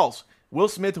 True or false? Will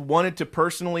Smith wanted to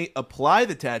personally apply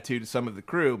the tattoo to some of the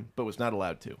crew, but was not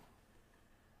allowed to.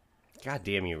 God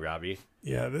damn you, Robbie.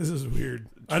 Yeah, this is weird.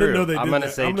 I didn't know they did I'm gonna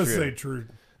that. say I'm going to true. say true.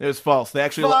 It was false. They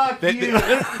actually Fuck they, you, you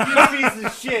piece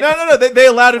of shit. No. They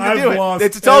allowed him to I've do it. lost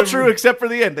It's all every- true except for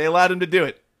the end. They allowed him to do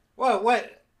it. What?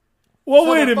 Well,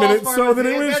 So wait the a minute. false So part then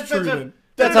was- it was that's true such a- then.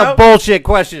 That's No. a bullshit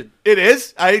question. It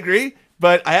is. I agree.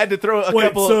 But I had to throw a Wait,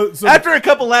 couple. so- after a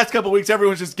couple last couple weeks,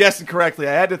 everyone's just guessing correctly.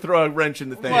 I had to throw a wrench in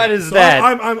the thing. What is So that?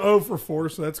 I'm 0 for 4,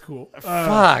 so that's cool.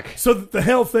 Fuck. So the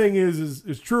hell thing is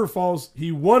true or false?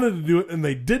 He wanted to do it, and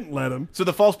they didn't let him. So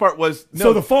the false part was no.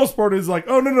 So the false part is like,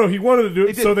 oh no, he wanted to do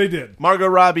it, did. so they did. Margot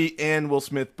Robbie and Will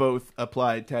Smith both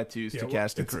applied tattoos to well,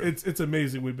 cast and crew. it's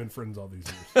amazing we've been friends all these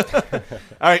years. All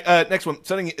right, next one.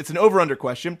 It's an over/under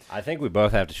question. I think we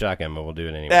both have to shotgun, but we'll do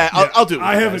it anyway. I'll do it. With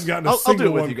I you haven't guys. gotten a I'll single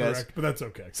do it with one you guys. correct, but that's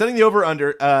okay. Setting the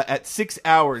over/under at 6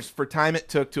 hours for time it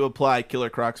took to apply Killer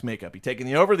Croc's makeup. You taking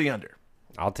the over or the under?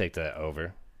 I'll take the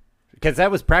over. Because that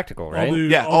was practical, right?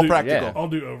 Yeah, all practical. yeah. I'll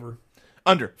do over.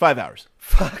 Under 5 hours.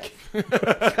 Fuck.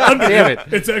 Damn it.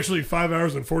 It's actually 5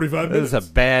 hours and 45 This minutes. is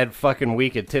a bad fucking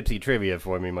week of tipsy trivia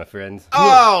for me, my friends.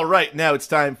 All right, now it's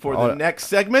time for the next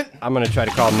segment. I'm going to try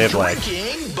to call Niblack.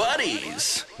 Drinking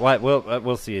buddies. What?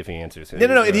 We'll see if he answers.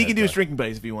 No, and he can do his drinking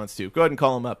buddies if he wants to. Go ahead and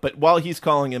call him up. But while he's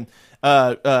calling him,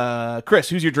 Chris,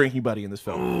 who's your drinking buddy in this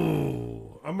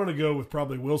film? I'm going to go with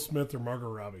probably Will Smith or Margot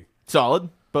Robbie. Solid.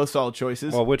 Both solid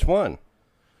choices. Well, which one?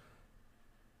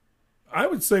 I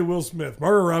would say Will Smith.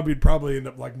 Margot Robbie would probably end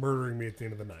up like murdering me at the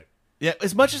end of the night. Yeah,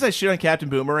 as much as I shit on Captain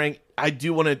Boomerang, I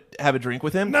do want to have a drink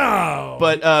with him. No,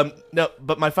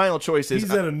 But my final choice is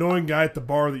he's that annoying guy at the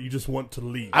bar that you just want to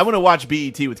leave. I want to watch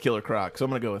BET with Killer Croc, so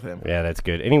I'm going to go with him. Yeah, that's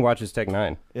good. And he watches Tech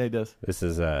 9. Yeah, he does. This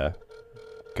is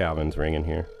Calvin's ringing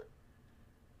here.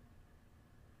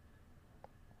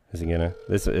 Is he gonna?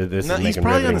 This No, is he's making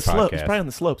probably on riveting the slope. He's podcast. probably on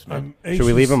the slopes, man. Should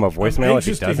we leave him a I'm voicemail if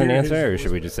he anxious to doesn't hear his answer, or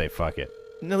should we voicemail. just say fuck it?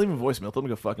 No, leave him a voicemail. Tell him to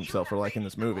go fuck himself for liking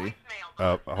this movie.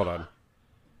 Oh, hold on.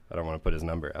 I don't want to put his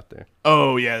number out there.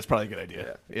 Oh, yeah, that's probably a good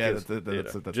idea. Yeah, that's Just probably in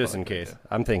a good case. idea.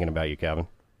 I'm thinking about you, Calvin.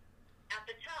 At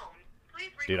the tone, please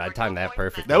Dude, I record timed your that voice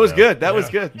perfectly. That was message. good. That was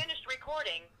Yeah. good. Finished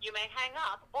recording, you may hang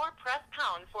up or press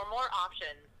pound for more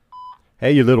options.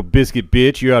 Hey, you little biscuit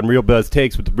bitch. You're on Real Buzz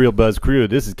Takes with the Real Buzz crew.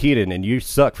 This is Keenan, and you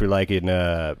suck for liking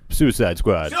Suicide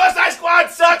Squad. Suicide Squad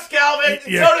sucks, Calvin.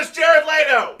 And Yeah. so does Jared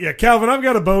Leto. Yeah, Calvin, I've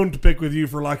got a bone to pick with you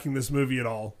for liking this movie at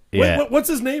all. Yeah. Wait, what's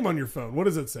his name on your phone? What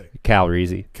does it say? Cal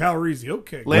Reezy. Cal Reezy.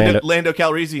 Okay. Lando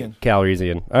Calrissian. Cal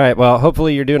Reezian. All right, well,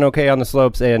 hopefully you're doing okay on the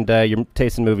slopes, and your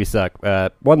taste in movies suck.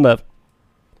 One love.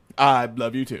 I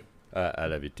love you too. I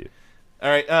love you too. All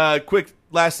right, quick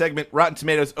last segment. Rotten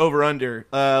Tomatoes over under.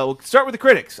 We'll start with the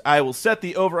critics. I will set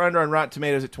the over under on Rotten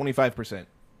Tomatoes at 25%.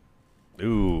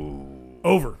 Ooh.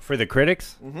 Over. For the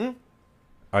critics? Mm-hmm.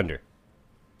 Under.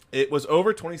 It was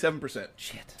over 27%.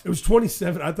 Shit. It was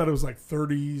 27. I thought it was like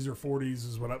 30s or 40s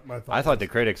is what my thought. I thought the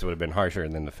critics would have been harsher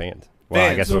than the fans. Well, I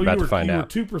Fans. guess so we're about you were, to find you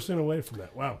out. were 2% away from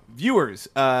that. Wow. Viewers,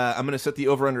 I'm going to set the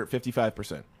over under at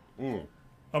 55%. I'm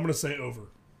going to say over.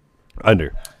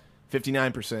 Under.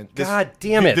 59%. God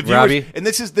damn it, viewers, Robbie. And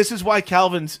this is why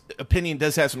Calvin's opinion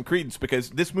does have some credence, because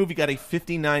this movie got a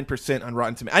 59% on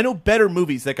Rotten Tomatoes. I know better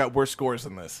movies that got worse scores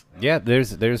than this. Yeah,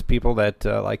 there's people that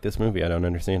like this movie. I don't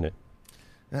understand it.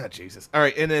 Ah, Jesus. All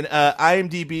right, and then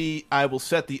IMDb, I will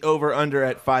set the over under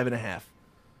at 5.5.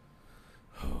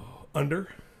 Under.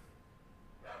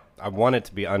 I want it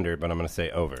to be under, but I'm going to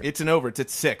say over. It's an over. It's at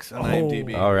 6 on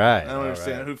IMDb. All right. I don't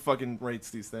understand who fucking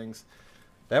rates these things.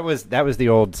 That was the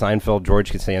old Seinfeld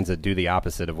George Costanza do the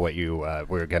opposite of what you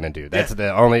were going to do. That's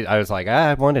the only. I was like,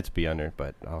 I want it to be under,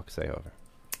 but I'll say over.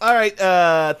 All right.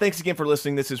 Thanks again for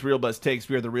listening. This is Real Buzz Takes.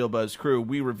 We are the Real Buzz crew.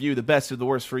 We review the best of the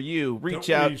worst for you. Reach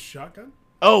Don't out. we shotgun?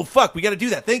 Oh fuck, we got to do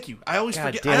that. Thank you. I always God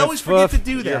forget. damn I it, always forget to Fluff.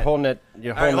 do that. You're holding it.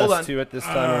 You're holding hold us on. to it this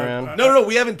time around. No,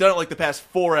 we haven't done it like the past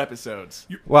 4 episodes.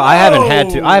 Well, I haven't had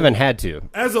to. I haven't had to.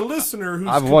 As a listener who's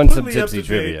I've won some completely up tipsy to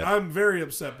date, trivia. I'm very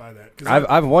upset by that. 'Cause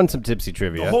I've won some tipsy the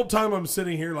trivia. whole time I'm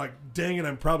sitting here like, dang it,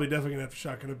 I'm probably definitely going to have to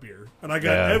shotgun a beer. And I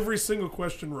got Yeah. every single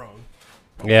question wrong.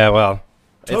 Yeah, well,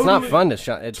 it's not Totally- fun to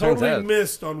shot. It turns Totally out.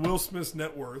 missed on Will Smith's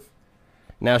net worth.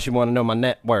 Now she want to know my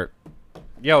network.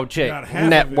 Yo, chick, Got half of it.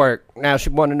 network. Now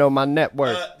she want to know my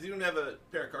network. You don't have a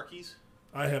pair of car keys?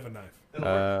 I have a knife.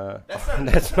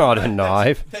 That's not a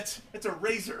knife. That's a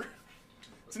razor.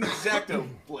 It's an X-Acto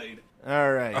blade.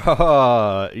 All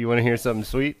right. You want to hear something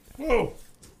sweet? Whoa.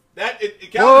 Calvin,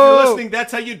 if you're listening,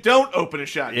 that's how you don't open a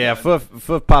shotgun. Yeah,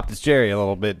 Foof popped his cherry a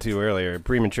little bit too earlier.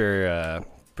 Premature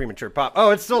pop.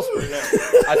 Oh, it's still.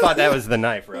 I thought that was the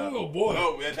knife, Rob. Oh boy.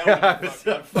 Oh, man, that would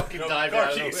fucking dive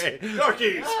out of the way. Car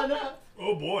keys.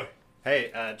 Oh boy.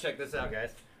 Hey, check this out,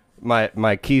 guys.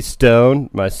 My Keystone,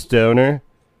 my stoner,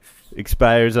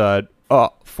 expires on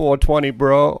 420,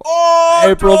 bro. Oh,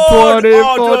 April dude. 20,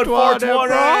 Oh, 420, 420.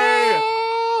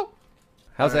 bro.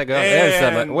 How's that going? There's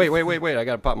And- something. Wait. I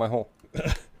gotta pop my hole.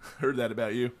 Heard that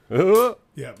about you.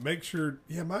 Yeah, make sure.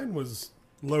 Yeah, mine was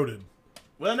loaded.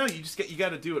 Well, no, you got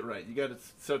to do it right. You got to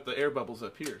set the air bubbles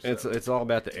up here. So. It's all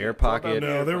about the air pocket.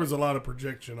 No, there was a lot of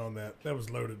projection on that. That was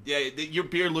loaded. Yeah, your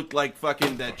beer looked like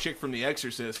fucking that chick from The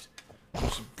Exorcist.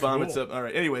 She vomits up. All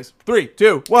right. Anyways, 3,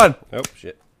 2, 1. Oh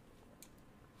shit.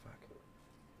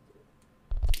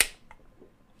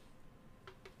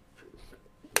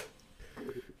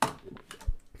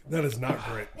 That is not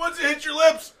great. Once it hits your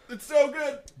lips, it's so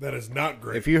good. That is not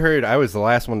great. If you heard, I was the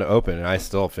last one to open, and I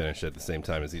still finished at the same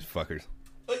time as these fuckers.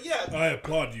 But yeah, I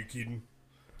applaud you, Keaton.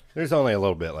 There's only a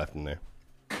little bit left in there.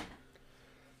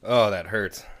 Oh, that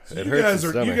hurts. It You hurts guys the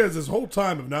are. stomach. You guys this whole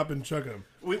time have not been chugging them.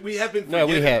 we have been. No,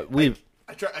 we forgetting. have. We've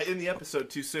I tried in the episode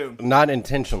too soon. not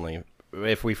intentionally.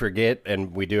 If we forget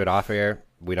and we do it off air,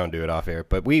 we don't do it off air.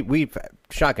 But we've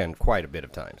shotgun quite a bit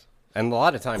of times, and a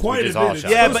lot of times Quite we a just bit. all It's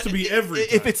shotgun. supposed to be every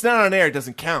if time. it's not on air, it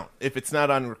doesn't count. If it's not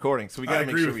on recording, so we got I to make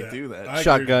agree sure with we that. do that. I agree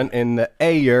Shotgun with in the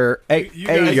air, You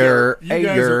guys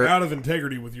are air. out of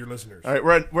integrity with your listeners. All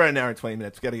right, we're at an hour and 20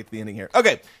 minutes. We got to get to the ending here.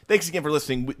 Okay, thanks again for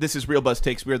listening. This is Real Buzz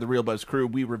Takes. We are the Real Buzz crew.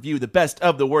 We review the best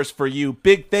of the worst for you.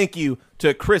 Big thank you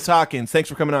to Chris Hawkins. Thanks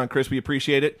for coming on, Chris. We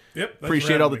appreciate it. Yep, thanks for Appreciate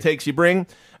having all the me. takes you bring.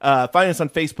 Find us on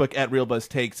Facebook at Real Buzz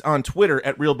Takes, on Twitter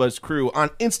at Real Buzz Crew, on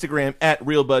Instagram at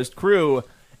Real Buzz Crew,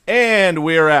 and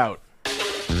we're out.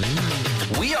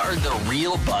 We are the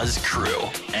Real Buzz Crew,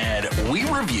 and we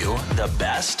review the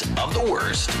best of the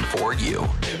worst for you.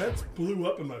 Hey, that blew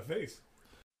up in my face.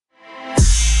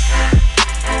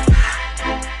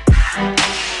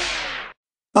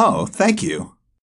 Oh, thank you.